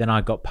my own. But then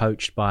I got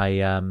poached by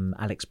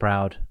Alex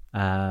Proud.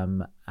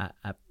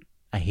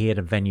 He had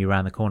a venue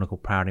around the corner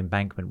called Proud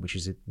Embankment,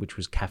 which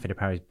was Cafe de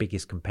Paris'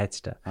 biggest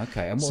competitor.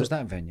 Okay, and what was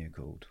that venue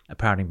called?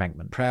 Proud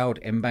Embankment. Proud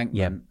Embankment.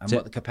 Yeah. And So-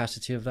 what the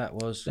capacity of that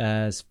was?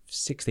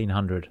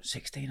 1,600.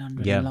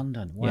 1,600 Yeah. in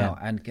London. Wow.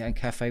 Yeah. And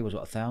Cafe was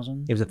what,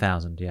 1,000? It was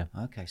 1,000. Yeah.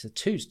 Okay, so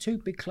two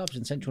big clubs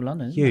in central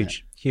London.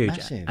 Isn't Huge.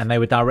 Massive. And they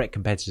were direct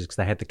competitors because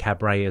they had the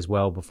cabaret as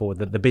well before.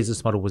 The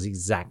business model was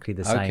exactly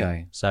the same.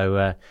 Okay. So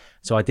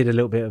I did a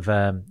little bit of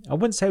I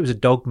wouldn't say it was a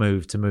dog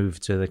move to move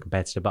to the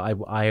competitor, but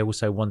I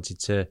also wanted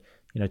to,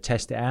 you know,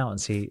 test it out and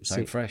see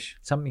fresh.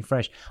 something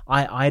fresh.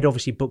 I'd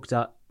obviously built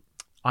up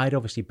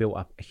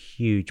a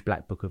huge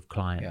black book of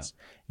clients.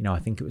 You know, I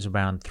think it was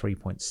around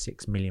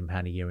 £3.6 million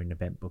a year in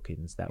event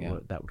bookings that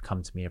would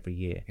come to me every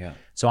year. Yeah.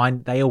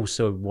 So they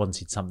also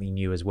wanted something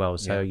new as well.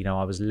 So you know,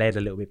 I was led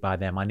a little bit by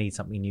them. I need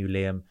something new,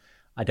 Liam.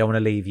 I don't want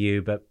to leave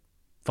you, but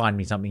find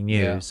me something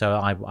new. Yeah. So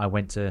I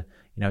went to,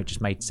 you know, it just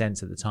made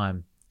sense at the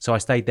time. So I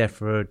stayed there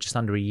for just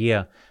under a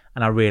year.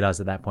 And I realised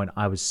at that point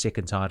I was sick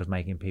and tired of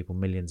making people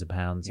millions of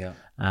pounds,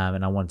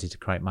 and I wanted to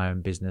create my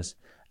own business.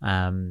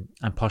 And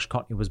Posh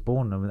Cockney was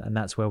born, and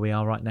that's where we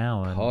are right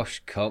now. And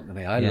Posh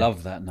Cockney. I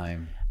love that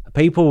name.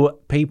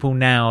 People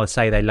now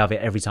say they love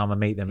it every time I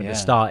meet them. At the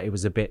start, it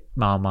was a bit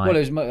Marmite. Well,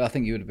 it was, I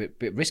think you were a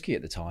bit risky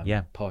at the time.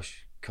 Yeah.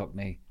 Posh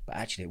Cockney. But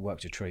actually, it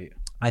worked a treat.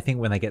 I think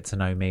when they get to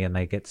know me and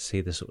they get to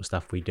see the sort of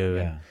stuff we do,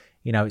 Yeah. and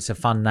you know, it's a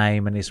fun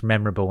name and it's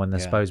memorable. And I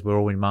suppose we're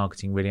all in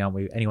marketing, really, aren't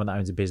we? Anyone that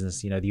owns a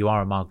business, you know, you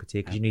are a marketer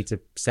because you need to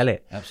sell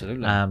it.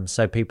 Absolutely.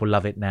 So people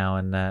love it now,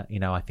 and you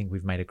know, I think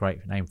we've made a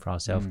great name for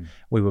ourselves.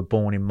 We were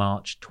born in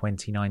March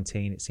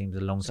 2019. It seems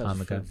a long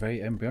time ago.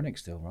 Very embryonic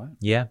still, right?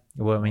 Yeah.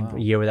 Well, I mean, Wow. a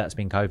year of that's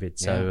been COVID.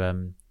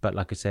 So, but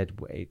like I said,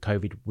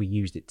 COVID, we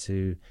used it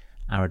to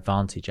our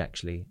advantage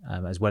actually,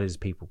 as well as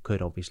people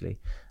could, obviously.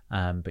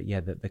 But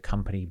yeah, the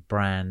company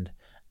brand.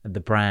 The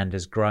brand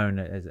has grown,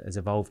 has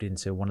evolved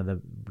into one of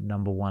the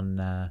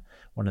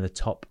one of the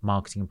top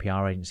marketing and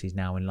PR agencies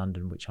now in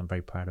London, which I'm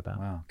very proud about.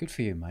 Wow, good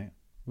for you, mate.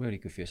 Really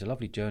good for you. It's a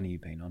lovely journey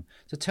you've been on.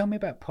 So tell me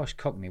about Posh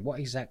Cockney. What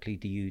exactly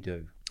do you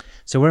do?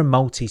 So we're a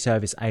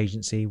multi-service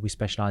agency. We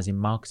specialise in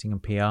marketing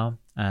and PR,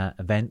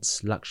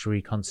 events,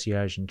 luxury,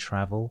 concierge, and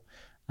travel.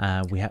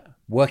 We have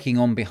Working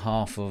on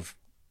behalf of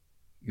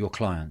your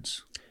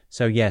clients.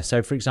 So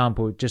for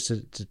example, just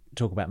to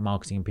talk about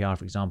marketing and PR,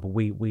 for example,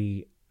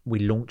 we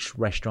launch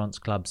restaurants,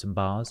 clubs, and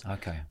bars.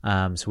 Okay.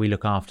 So we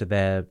look after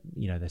their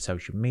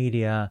social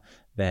media,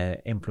 their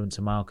influencer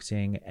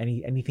marketing,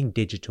 anything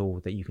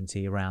digital that you can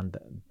see around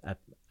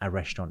a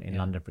restaurant in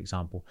London, for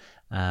example.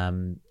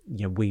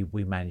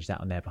 We manage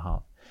that on their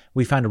behalf.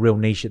 We found a real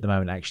niche at the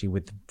moment, actually,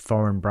 with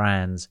foreign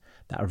brands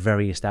that are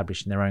very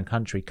established in their own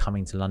country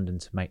coming to London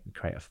to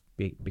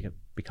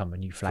become a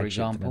new flagship. For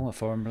example, a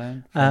foreign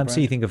brand.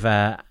 So you think of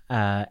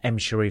M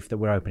Sharif that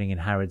we're opening in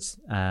Harrods.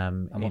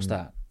 And what's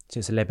that? So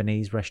it's a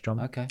Lebanese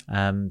restaurant. Okay.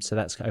 So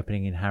that's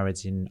opening in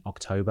Harrods in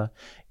October.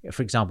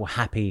 For example,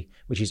 Happy,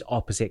 which is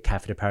opposite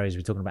Cafe de Paris.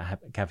 We're talking about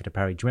Cafe de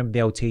Paris. Do you remember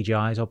the old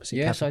TGI's opposite?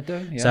 Yes, Cafe? I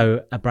do. Yeah.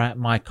 So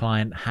my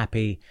client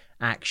Happy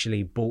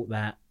actually bought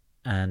that,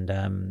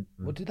 and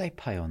what did they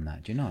pay on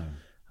that? Do you know?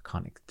 I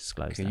can't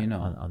disclose Can that you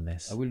know? on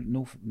this. Are we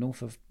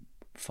north of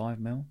 $5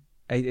 million?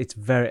 It's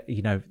very,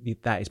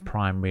 that is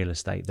prime real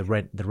estate. The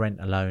rent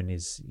alone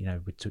is,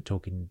 we're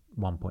talking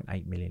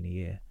 1.8 million a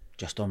year.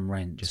 Just on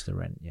rent? Just the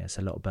rent, yeah. It's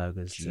a lot of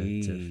burgers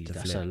Jeez, to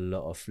that's flip. a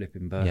lot of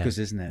flipping burgers,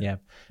 isn't it? Yeah.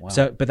 Wow.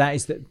 So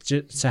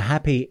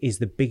Happy is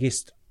the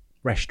biggest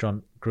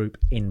restaurant group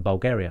in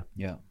Bulgaria.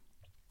 Yeah.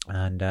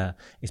 And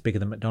it's bigger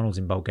than McDonald's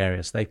in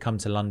Bulgaria. So they've come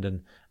to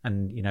London,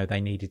 and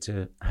they needed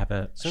to have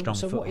a strong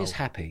foothold. So what is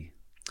Happy?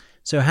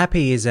 So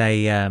Happy is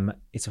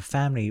it's a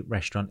family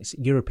restaurant. It's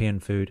European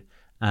food.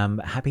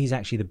 Happy is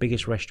actually the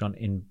biggest restaurant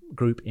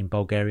group in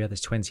Bulgaria.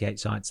 There's 28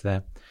 sites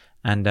there,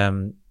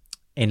 and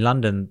in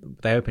London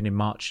they opened in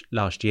March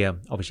last year.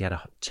 Obviously had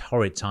a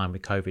torrid time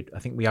with COVID. I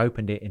think we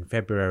opened it in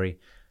February,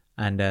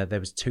 and there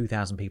was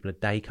 2,000 people a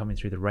day coming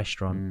through the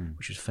restaurant,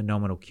 which was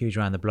phenomenal. Queues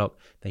around the block.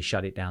 They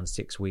shut it down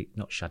 6 weeks.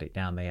 Not shut it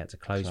down. They had to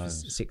close for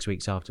 6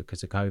 weeks after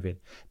because of COVID.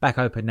 Back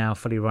open now,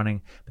 fully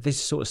running. But this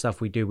is the sort of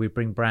stuff we do. We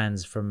bring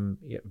brands from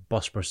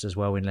Bosporus as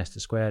well in Leicester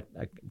Square.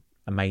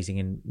 Amazing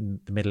in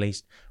the Middle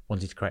East.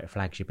 Wanted to create a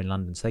flagship in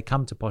London, so they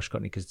come to Posh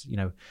Cockney because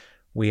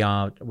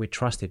we're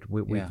trusted.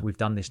 We've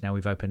done this now.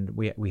 We've opened.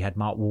 We had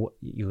Mark.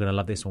 You're gonna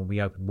love this one.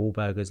 We opened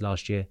Wahlburgers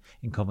last year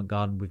in Covent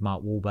Garden with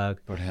Mark Wahlberg.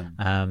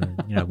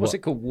 Brilliant. What's it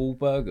called?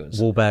 Wahlburgers.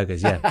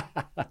 Wahlburgers, yeah.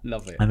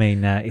 Love it. I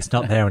mean, it's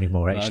not there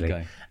anymore actually.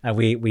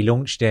 Okay. We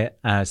launched it,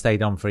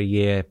 stayed on for a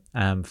year.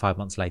 5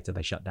 months later,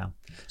 they shut down.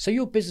 So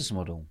your business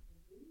model.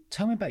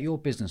 Tell me about your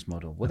business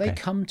model. Will they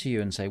come to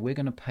you and say, we're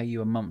going to pay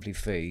you a monthly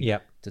fee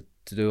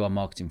to do our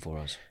marketing for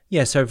us?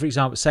 Yeah. So, for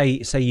example,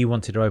 say you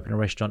wanted to open a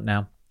restaurant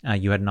now.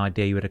 You had an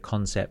idea, you had a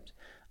concept.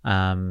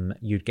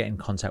 You'd get in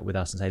contact with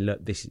us and say,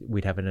 look,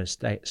 we'd have a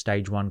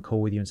stage one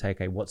call with you and say,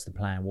 okay, what's the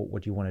plan?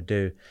 What do you want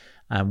to do?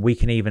 We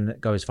can even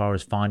go as far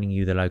as finding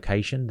you the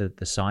location,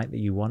 the site that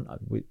you want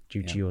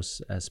due to your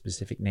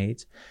specific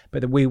needs.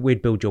 But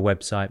we'd build your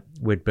website,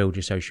 we'd build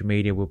your social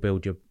media, we'll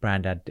build your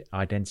brand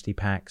identity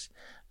packs.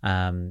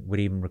 Would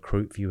even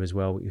recruit for you as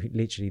well.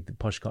 Literally, the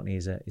Posh Cockney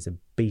is a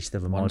beast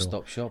of a model.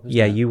 One-stop shop.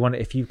 Isn't it?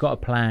 If you've got a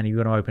plan, you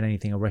want to open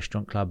anything, a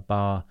restaurant, club,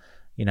 bar,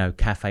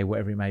 cafe,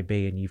 whatever it may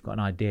be, and you've got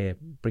an idea,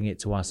 bring it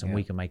to us and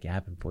we can make it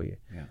happen for you.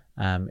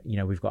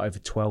 We've got over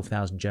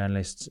 12,000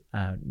 journalists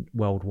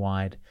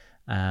worldwide,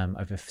 over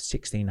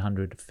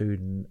 1,600 food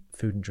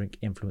and drink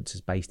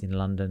influencers based in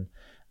London.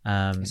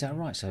 Is that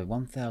right? So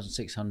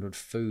 1,600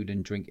 food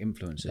and drink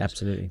influencers,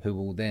 absolutely, who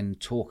will then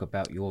talk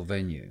about your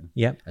venue.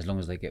 Yep. As long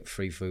as they get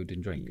free food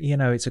and drink.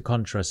 It's a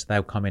contrast.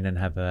 They'll come in and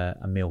have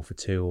a meal for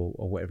two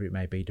or whatever it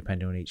may be,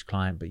 depending on each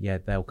client. But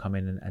they'll come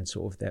in and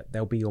sort of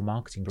they'll be your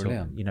marketing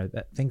tool.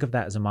 Think of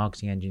that as a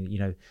marketing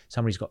engine.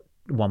 Somebody's got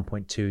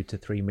 1.2 to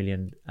 3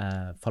 million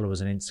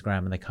followers on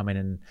Instagram, and they come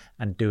in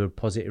and do a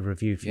positive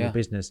review for your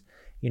business.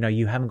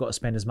 You haven't got to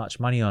spend as much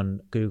money on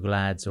Google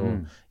ads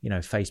or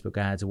Facebook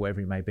ads or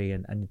whatever it may be,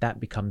 and that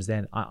becomes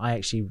then I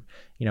actually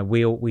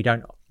we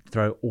don't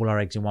throw all our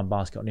eggs in one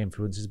basket on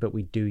influencers, but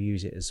we do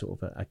use it as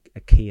sort of a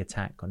key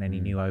attack on any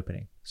new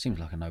opening. Seems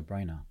like a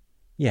no-brainer.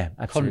 Yeah,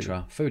 absolutely.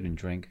 Contra, food and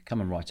drink, come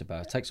and write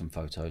about it, take some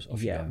photos,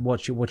 off you go.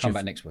 Come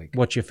back next week.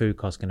 What's your food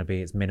cost going to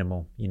be? It's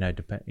minimal,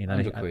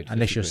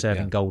 unless you're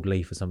serving gold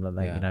leaf or something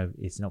like that,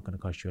 it's not going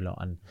to cost you a lot.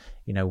 And,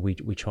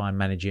 we try and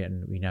manage it,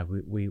 and,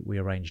 we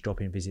arrange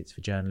drop-in visits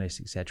for journalists,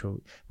 etc.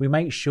 We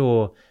make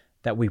sure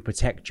that we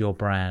protect your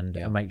brand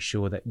and make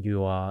sure that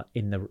you are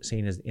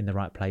seen as in the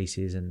right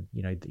places, and,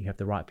 that you have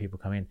the right people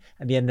come in.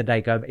 At the end of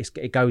the day,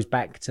 it goes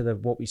back to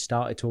what we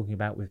started talking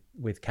about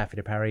with Café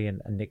de Paris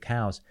and Nick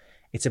Cowes.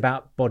 It's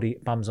about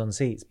bums on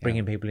seats,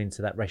 bringing people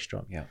into that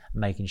restaurant,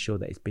 making sure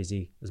that it's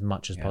busy as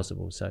much as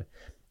possible. So,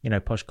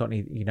 Posh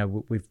Cockney,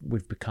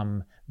 we've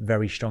become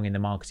very strong in the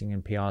marketing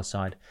and PR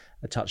side.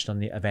 I touched on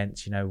the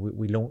events.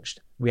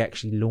 We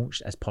actually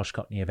launched as Posh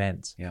Cockney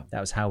Events. That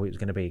was how it was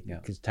going to be.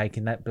 Because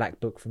taking that black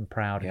book from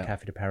Proud and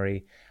Café de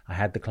Paris, I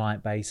had the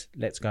client base.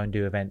 Let's go and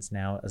do events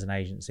now as an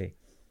agency.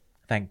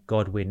 Thank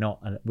God we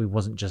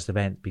wasn't just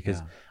event,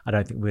 because I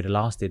don't think we'd have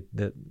lasted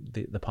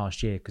the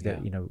past year, because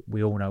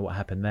we all know what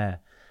happened there.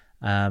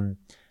 And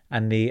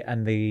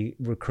the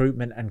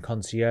recruitment and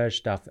concierge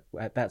stuff,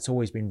 that's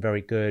always been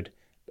very good,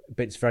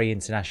 but it's very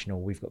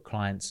international. We've got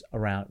clients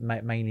around,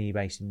 mainly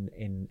based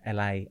in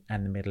LA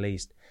and the Middle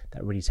East,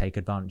 that really take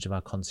advantage of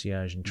our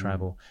concierge and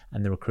travel.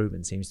 And the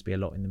recruitment seems to be a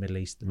lot in the Middle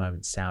East at the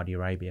moment. Saudi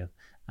Arabia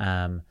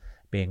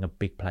being a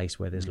big place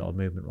where there's a lot of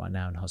movement right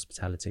now in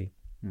hospitality.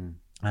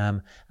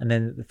 And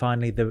then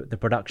finally the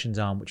productions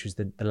arm, which was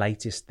the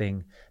latest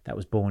thing that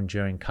was born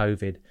during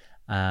COVID.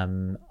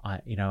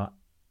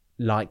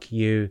 Like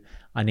you,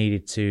 I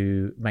needed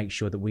to make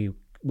sure that we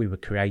were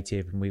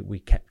creative, and we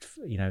kept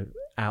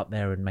out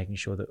there and making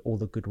sure that all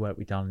the good work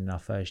we'd done in our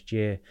first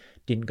year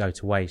didn't go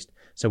to waste.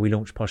 So we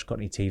launched Posh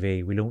Cockney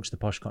TV. We launched the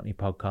Posh Cockney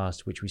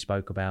podcast, which we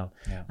spoke about.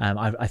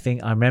 I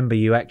think I remember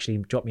you actually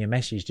dropped me a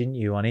message, didn't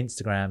you, on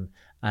Instagram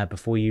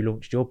before you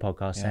launched your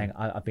podcast, saying,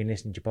 I've been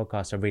listening to your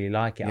podcast, I really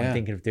like it. I'm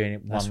thinking of doing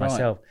one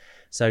myself.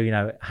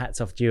 So, hats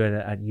off to you,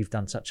 and you've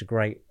done such a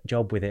great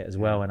job with it as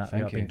well. And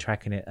I've been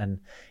tracking it, and,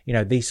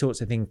 these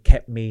sorts of things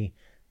kept me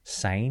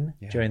sane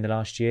during the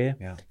last year,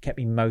 kept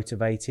me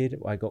motivated.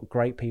 I got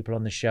great people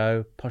on the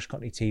show. Posh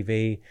Cockney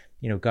TV,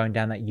 going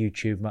down that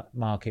YouTube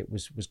market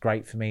was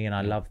great for me, and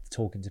I loved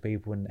talking to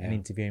people and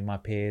interviewing my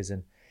peers.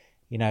 And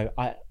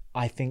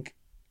I think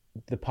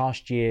the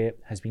past year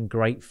has been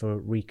great for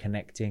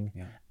reconnecting,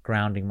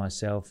 grounding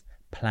myself,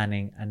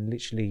 planning, and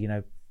literally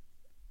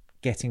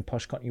getting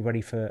Posh Cockney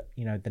ready for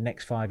the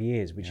next 5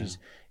 years, which is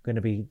going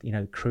to be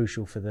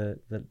crucial for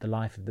the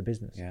life of the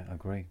business. I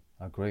agree.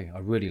 I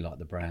really like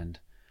the brand.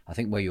 I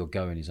think where you're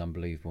going is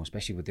unbelievable,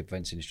 especially with the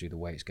events industry, the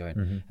way it's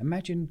going.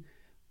 Imagine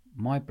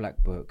my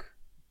black book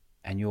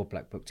and your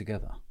black book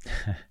together.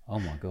 Oh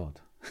my God.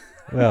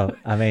 Well,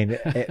 I mean,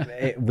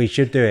 we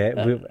should do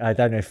it. I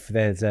don't know if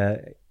there's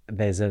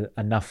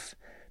enough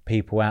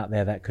people out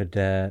there that could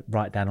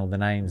write down all the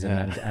names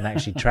and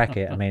actually track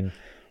it. I mean,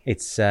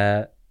 it's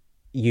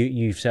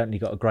you've certainly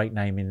got a great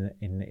name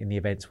in the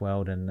events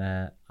world, and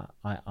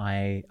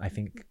I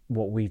think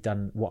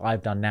what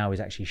I've done now is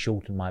actually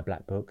shorten my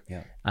black book.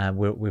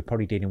 We're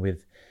probably dealing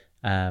with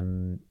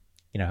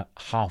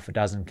half a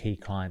dozen key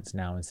clients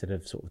now instead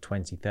of sort of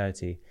 20,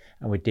 30,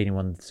 and we're dealing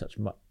with such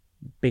much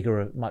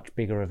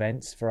bigger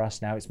events. For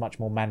us now, it's much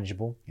more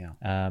manageable.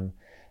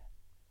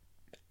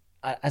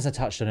 As I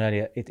touched on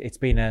earlier, it's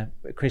been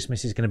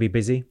Christmas is going to be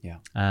busy.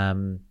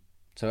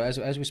 So as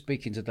we're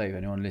speaking today,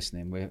 anyone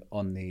listening, we're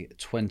on the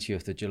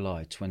 20th of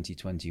July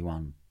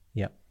 2021.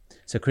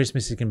 So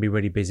Christmas is going to be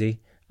really busy,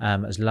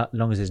 as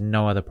long as there's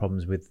no other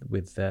problems with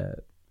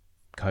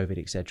COVID,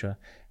 etc.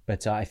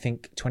 But I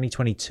think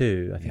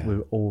 2022,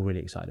 we're all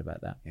really excited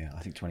about that. I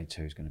think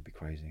 22 is going to be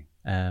crazy.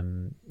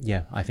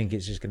 I think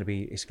it's going to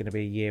be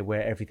a year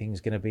where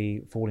everything's going to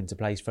be fall into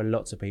place for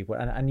lots of people,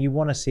 and you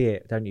want to see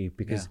it, don't you?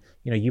 Because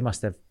you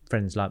must have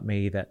friends like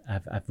me that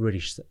have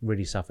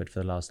really suffered for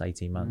the last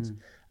 18 months,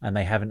 and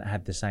they haven't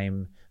had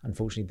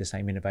unfortunately the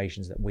same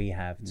innovations that we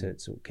have to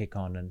sort of kick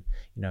on.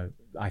 And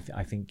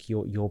I think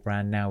your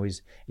brand now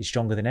is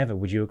stronger than ever.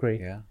 Would you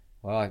agree?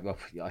 Well,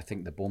 I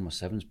think the Bournemouth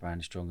Sevens brand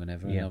is stronger than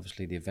ever, and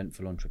obviously the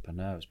Eventful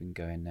Entrepreneur has been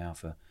going now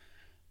for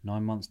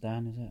 9 months.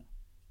 Dan, is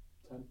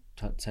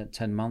it?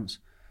 10 months.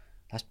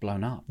 That's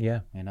blown up.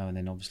 And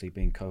then obviously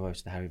being co-host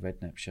of the Harry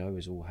Redknapp show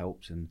has all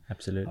helped. And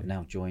absolutely, I've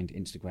now joined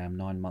Instagram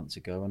 9 months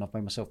ago, and I've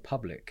made myself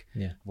public.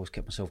 I've always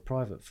kept myself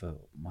private for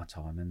my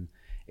time, and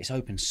it's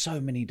opened so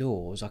many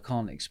doors I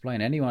can't explain.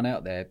 Anyone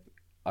out there,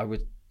 I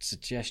would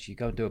suggest you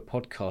go and do a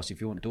podcast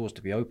if you want doors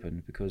to be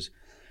opened, because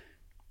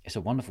it's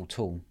a wonderful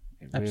tool.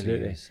 It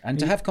absolutely really is. And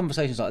to have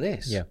conversations like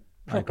this,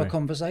 proper I agree.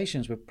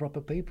 Conversations with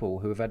proper people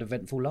who have had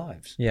eventful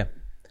lives.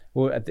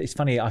 Well, it's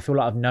funny. I feel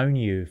like I've known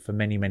you for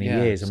many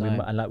years,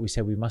 and like we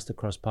said, we must have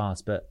crossed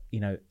paths. But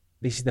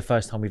this is the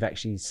first time we've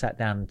actually sat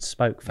down and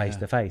spoke face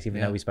to face.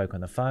 Even though we spoke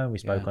on the phone, we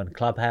spoke on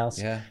Clubhouse.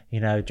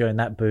 During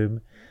that boom,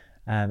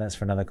 and that's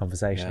for another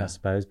conversation, I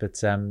suppose. But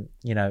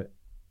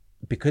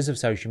because of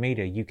social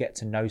media, you get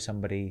to know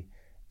somebody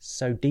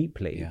so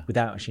deeply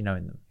without actually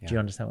knowing them. Do you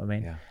understand what I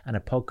mean? And a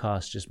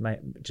podcast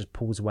just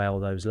pulls away all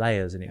those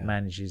layers, and it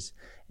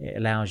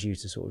allows you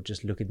to sort of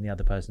just look in the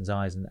other person's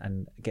eyes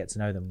and get to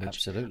know them, which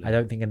absolutely I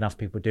don't think enough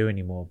people do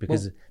anymore,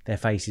 because their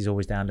face is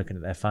always down looking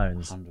at their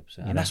phones. 100%.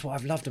 And that's what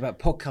I've loved about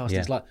podcasting.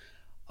 It's like,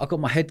 I've got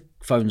my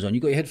headphones on,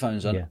 you got your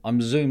headphones on,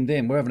 I'm zoomed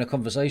in, we're having a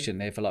conversation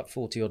there for like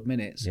 40 odd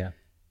minutes.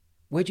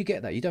 Where'd you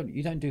get that? You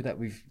don't do that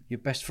with your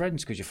best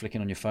friends because you're flicking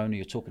on your phone or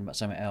you're talking about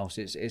something else.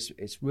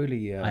 It's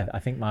really. I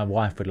think my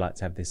wife would like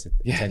to have this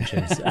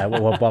attention at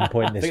one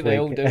point this week. They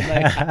all do.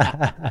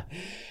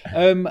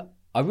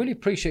 I really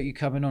appreciate you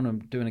coming on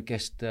and doing a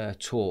guest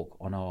talk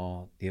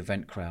on the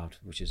Event Crowd,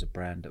 which is a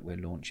brand that we're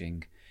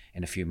launching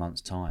in a few months'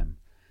 time.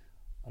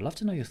 I'd love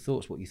to know your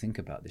thoughts, what you think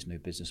about this new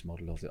business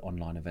model of the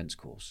online events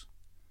course.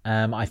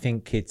 I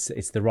think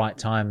it's the right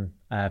time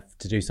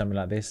to do something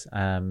like this.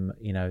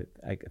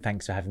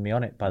 Thanks for having me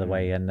on it, by the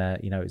way, and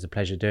it was a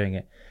pleasure doing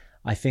it.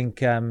 I think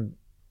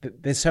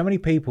there's so many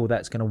people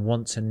that's going to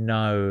want to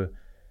know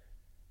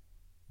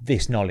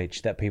this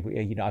knowledge that people,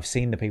 I've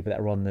seen the people that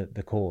are on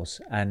the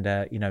course, and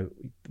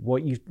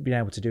what you've been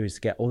able to do is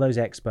to get all those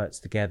experts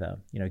together,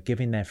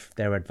 giving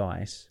their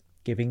advice,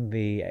 giving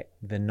the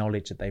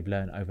knowledge that they've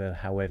learned over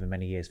however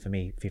many years. For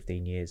me,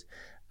 15 years.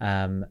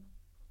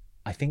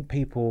 I think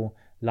people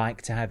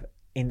like to have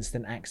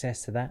instant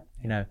access to that.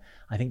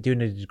 I think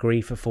doing a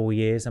degree for 4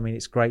 years,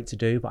 it's great to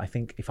do, but I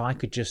think if I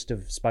could just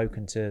have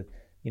spoken to,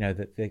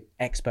 the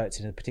experts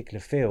in a particular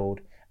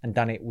field and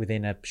done it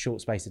within a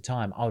short space of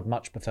time, I would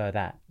much prefer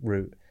that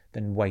route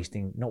than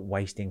not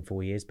wasting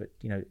 4 years, but,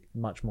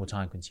 much more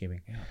time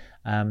consuming.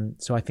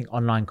 So I think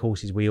online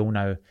courses, we all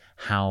know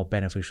how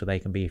beneficial they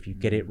can be if you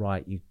get it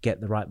right, you get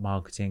the right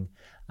marketing,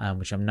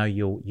 which I know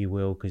you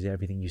will, because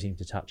everything you seem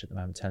to touch at the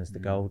moment turns to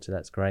gold. So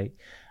that's great.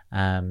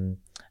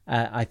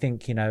 I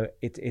think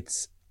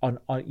it's on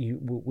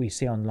we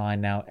see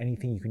online now,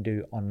 anything you can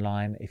do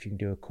online, if you can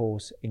do a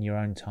course in your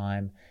own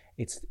time,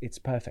 it's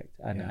perfect.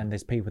 And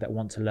there's people that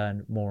want to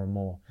learn more and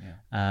more.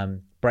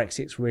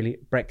 Brexit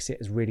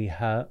has really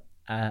hurt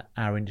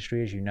our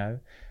industry, as you know,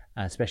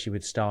 especially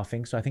with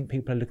staffing. So I think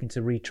people are looking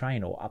to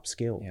retrain or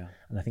upskill,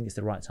 and I think it's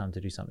the right time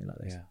to do something like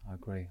this. I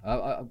agree.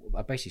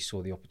 I basically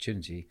saw the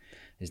opportunity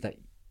is that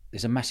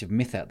there's a massive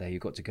myth out there.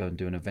 You've got to go and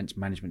do an events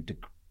management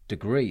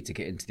degree to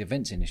get into the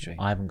events industry.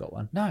 I haven't got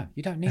one. No,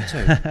 you don't need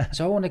to.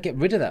 So I want to get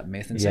rid of that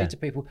myth and say to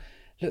people,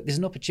 look, there's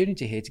an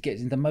opportunity here to get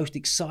into the most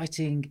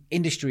exciting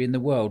industry in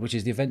the world, which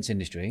is the events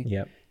industry.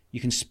 You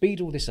can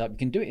speed all this up. You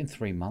can do it in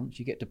 3 months.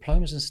 You get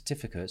diplomas and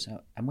certificates.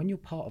 And when you're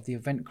part of the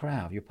event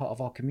crowd, you're part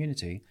of our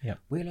community,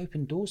 we'll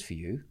open doors for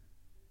you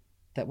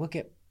that will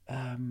get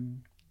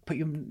put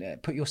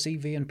your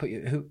CV and put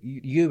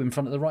you in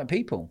front of the right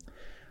people.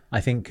 I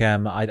think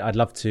I'd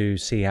love to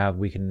see how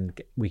we can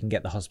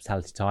get the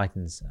Hospitality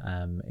Titans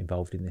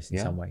involved in this in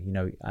some way. You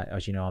know,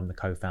 as you know, I'm the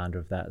co-founder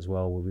of that as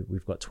well.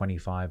 We've got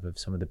 25 of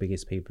some of the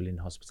biggest people in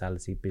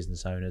hospitality,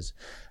 business owners,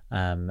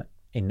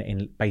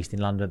 based in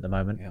London at the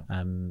moment.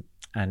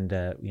 And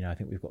you know, I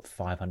think we've got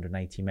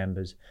 580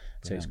 members,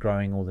 so it's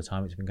growing all the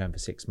time. It's been going for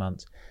 6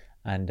 months.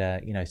 And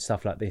you know,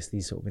 stuff like this,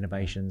 these sort of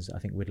innovations, I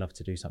think we'd love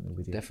to do something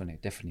with you.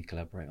 Definitely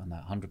collaborate on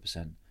that, 100%.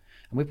 And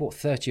we brought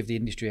 30 of the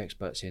industry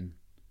experts in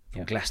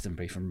from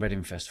Glastonbury, from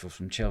Reading Festival,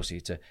 from Chelsea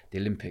to the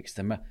Olympics.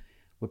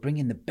 We're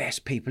bringing the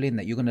best people in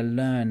that you're going to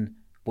learn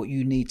what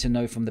you need to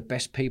know from the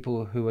best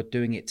people who are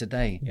doing it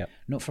today.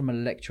 Not from a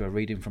lecturer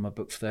reading from a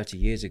book 30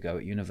 years ago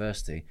at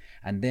university,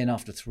 and then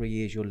after 3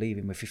 years you're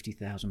leaving with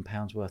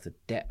 £50,000 worth of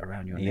debt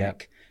around your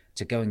neck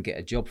to go and get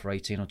a job for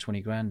 18 or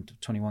 20 grand,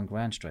 21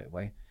 grand straight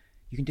away.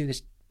 You can do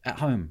this at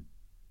home,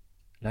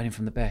 learning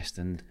from the best.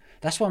 And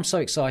that's why I'm so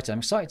excited. I'm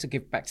excited to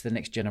give back to the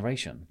next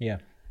generation.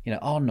 You know,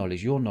 our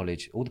knowledge, your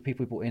knowledge, all the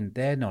people we brought in,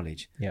 their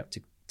knowledge,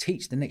 to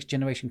teach the next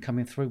generation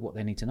coming through what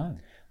they need to know.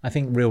 I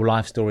think real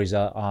life stories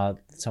are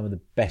some of the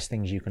best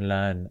things you can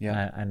learn.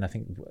 And I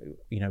think,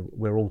 you know,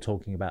 we're all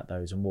talking about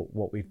those and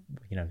what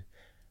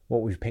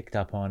we've picked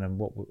up on and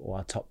what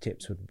our top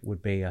tips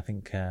would be. I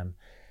think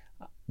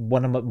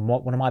one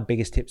of my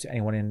biggest tips to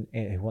anyone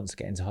who wants to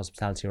get into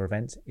hospitality or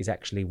events is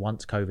actually,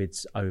 once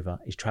COVID's over,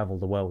 is travel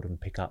the world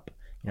and pick up,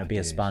 you know, ideas. Be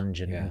a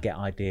sponge and get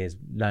ideas,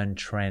 learn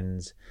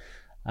trends.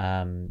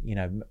 You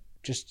know,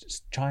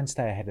 just try and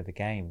stay ahead of the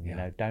game. You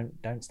know,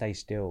 don't stay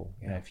still.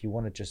 You know, if you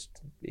want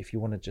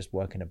to just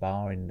work in a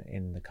bar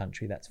in the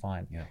country, that's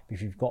fine.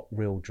 If you've got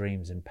real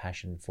dreams and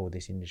passion for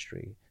this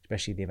industry,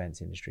 especially the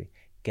events industry,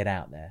 get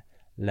out there,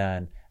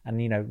 learn,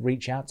 and, you know,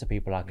 reach out to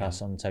people like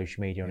us on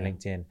social media and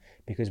LinkedIn,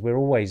 because we're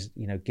always,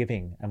 you know,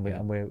 giving, and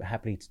we're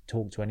happy to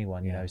talk to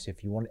anyone. You know, so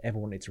if you ever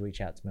wanted to reach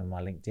out to me on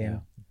my LinkedIn,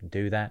 you can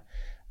do that.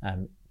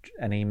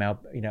 An email.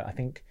 You know, I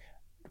think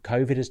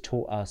COVID has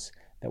taught us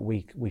that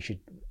we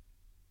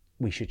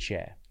should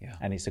share,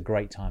 and it's a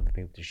great time for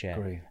people to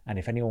share. And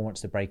if anyone wants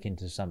to break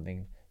into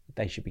something,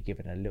 they should be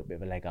given a little bit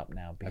of a leg up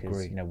now,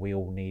 because you know, we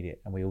all need it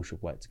and we all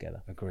should work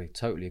together.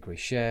 Totally agree.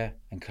 Share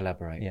and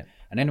collaborate.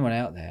 And anyone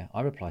out there,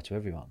 I reply to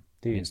everyone.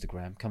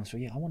 Instagram comes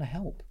through. I want to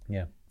help.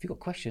 If you've got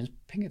questions,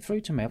 ping it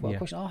through to me. I've got a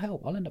question, I'll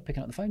help. I'll end up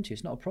picking up the phone to you.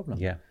 It's not a problem.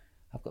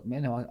 I've got,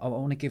 you know, I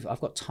want to give. I've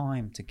got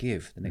time to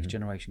give the next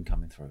generation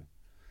coming through.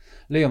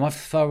 Liam, I've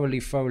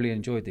thoroughly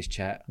enjoyed this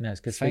chat. No, it's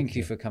good. Thank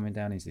you for coming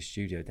down into the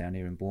studio down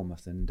here in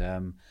Bournemouth, and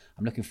I'm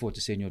looking forward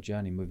to seeing your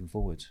journey moving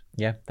forward.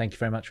 Thank you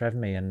very much for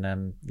having me,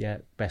 and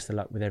best of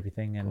luck with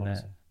everything, and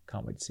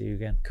can't wait to see you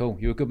again. Cool,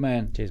 you're a good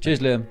man. Cheers,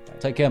 Liam.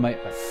 Take care,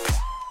 mate.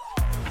 Bye.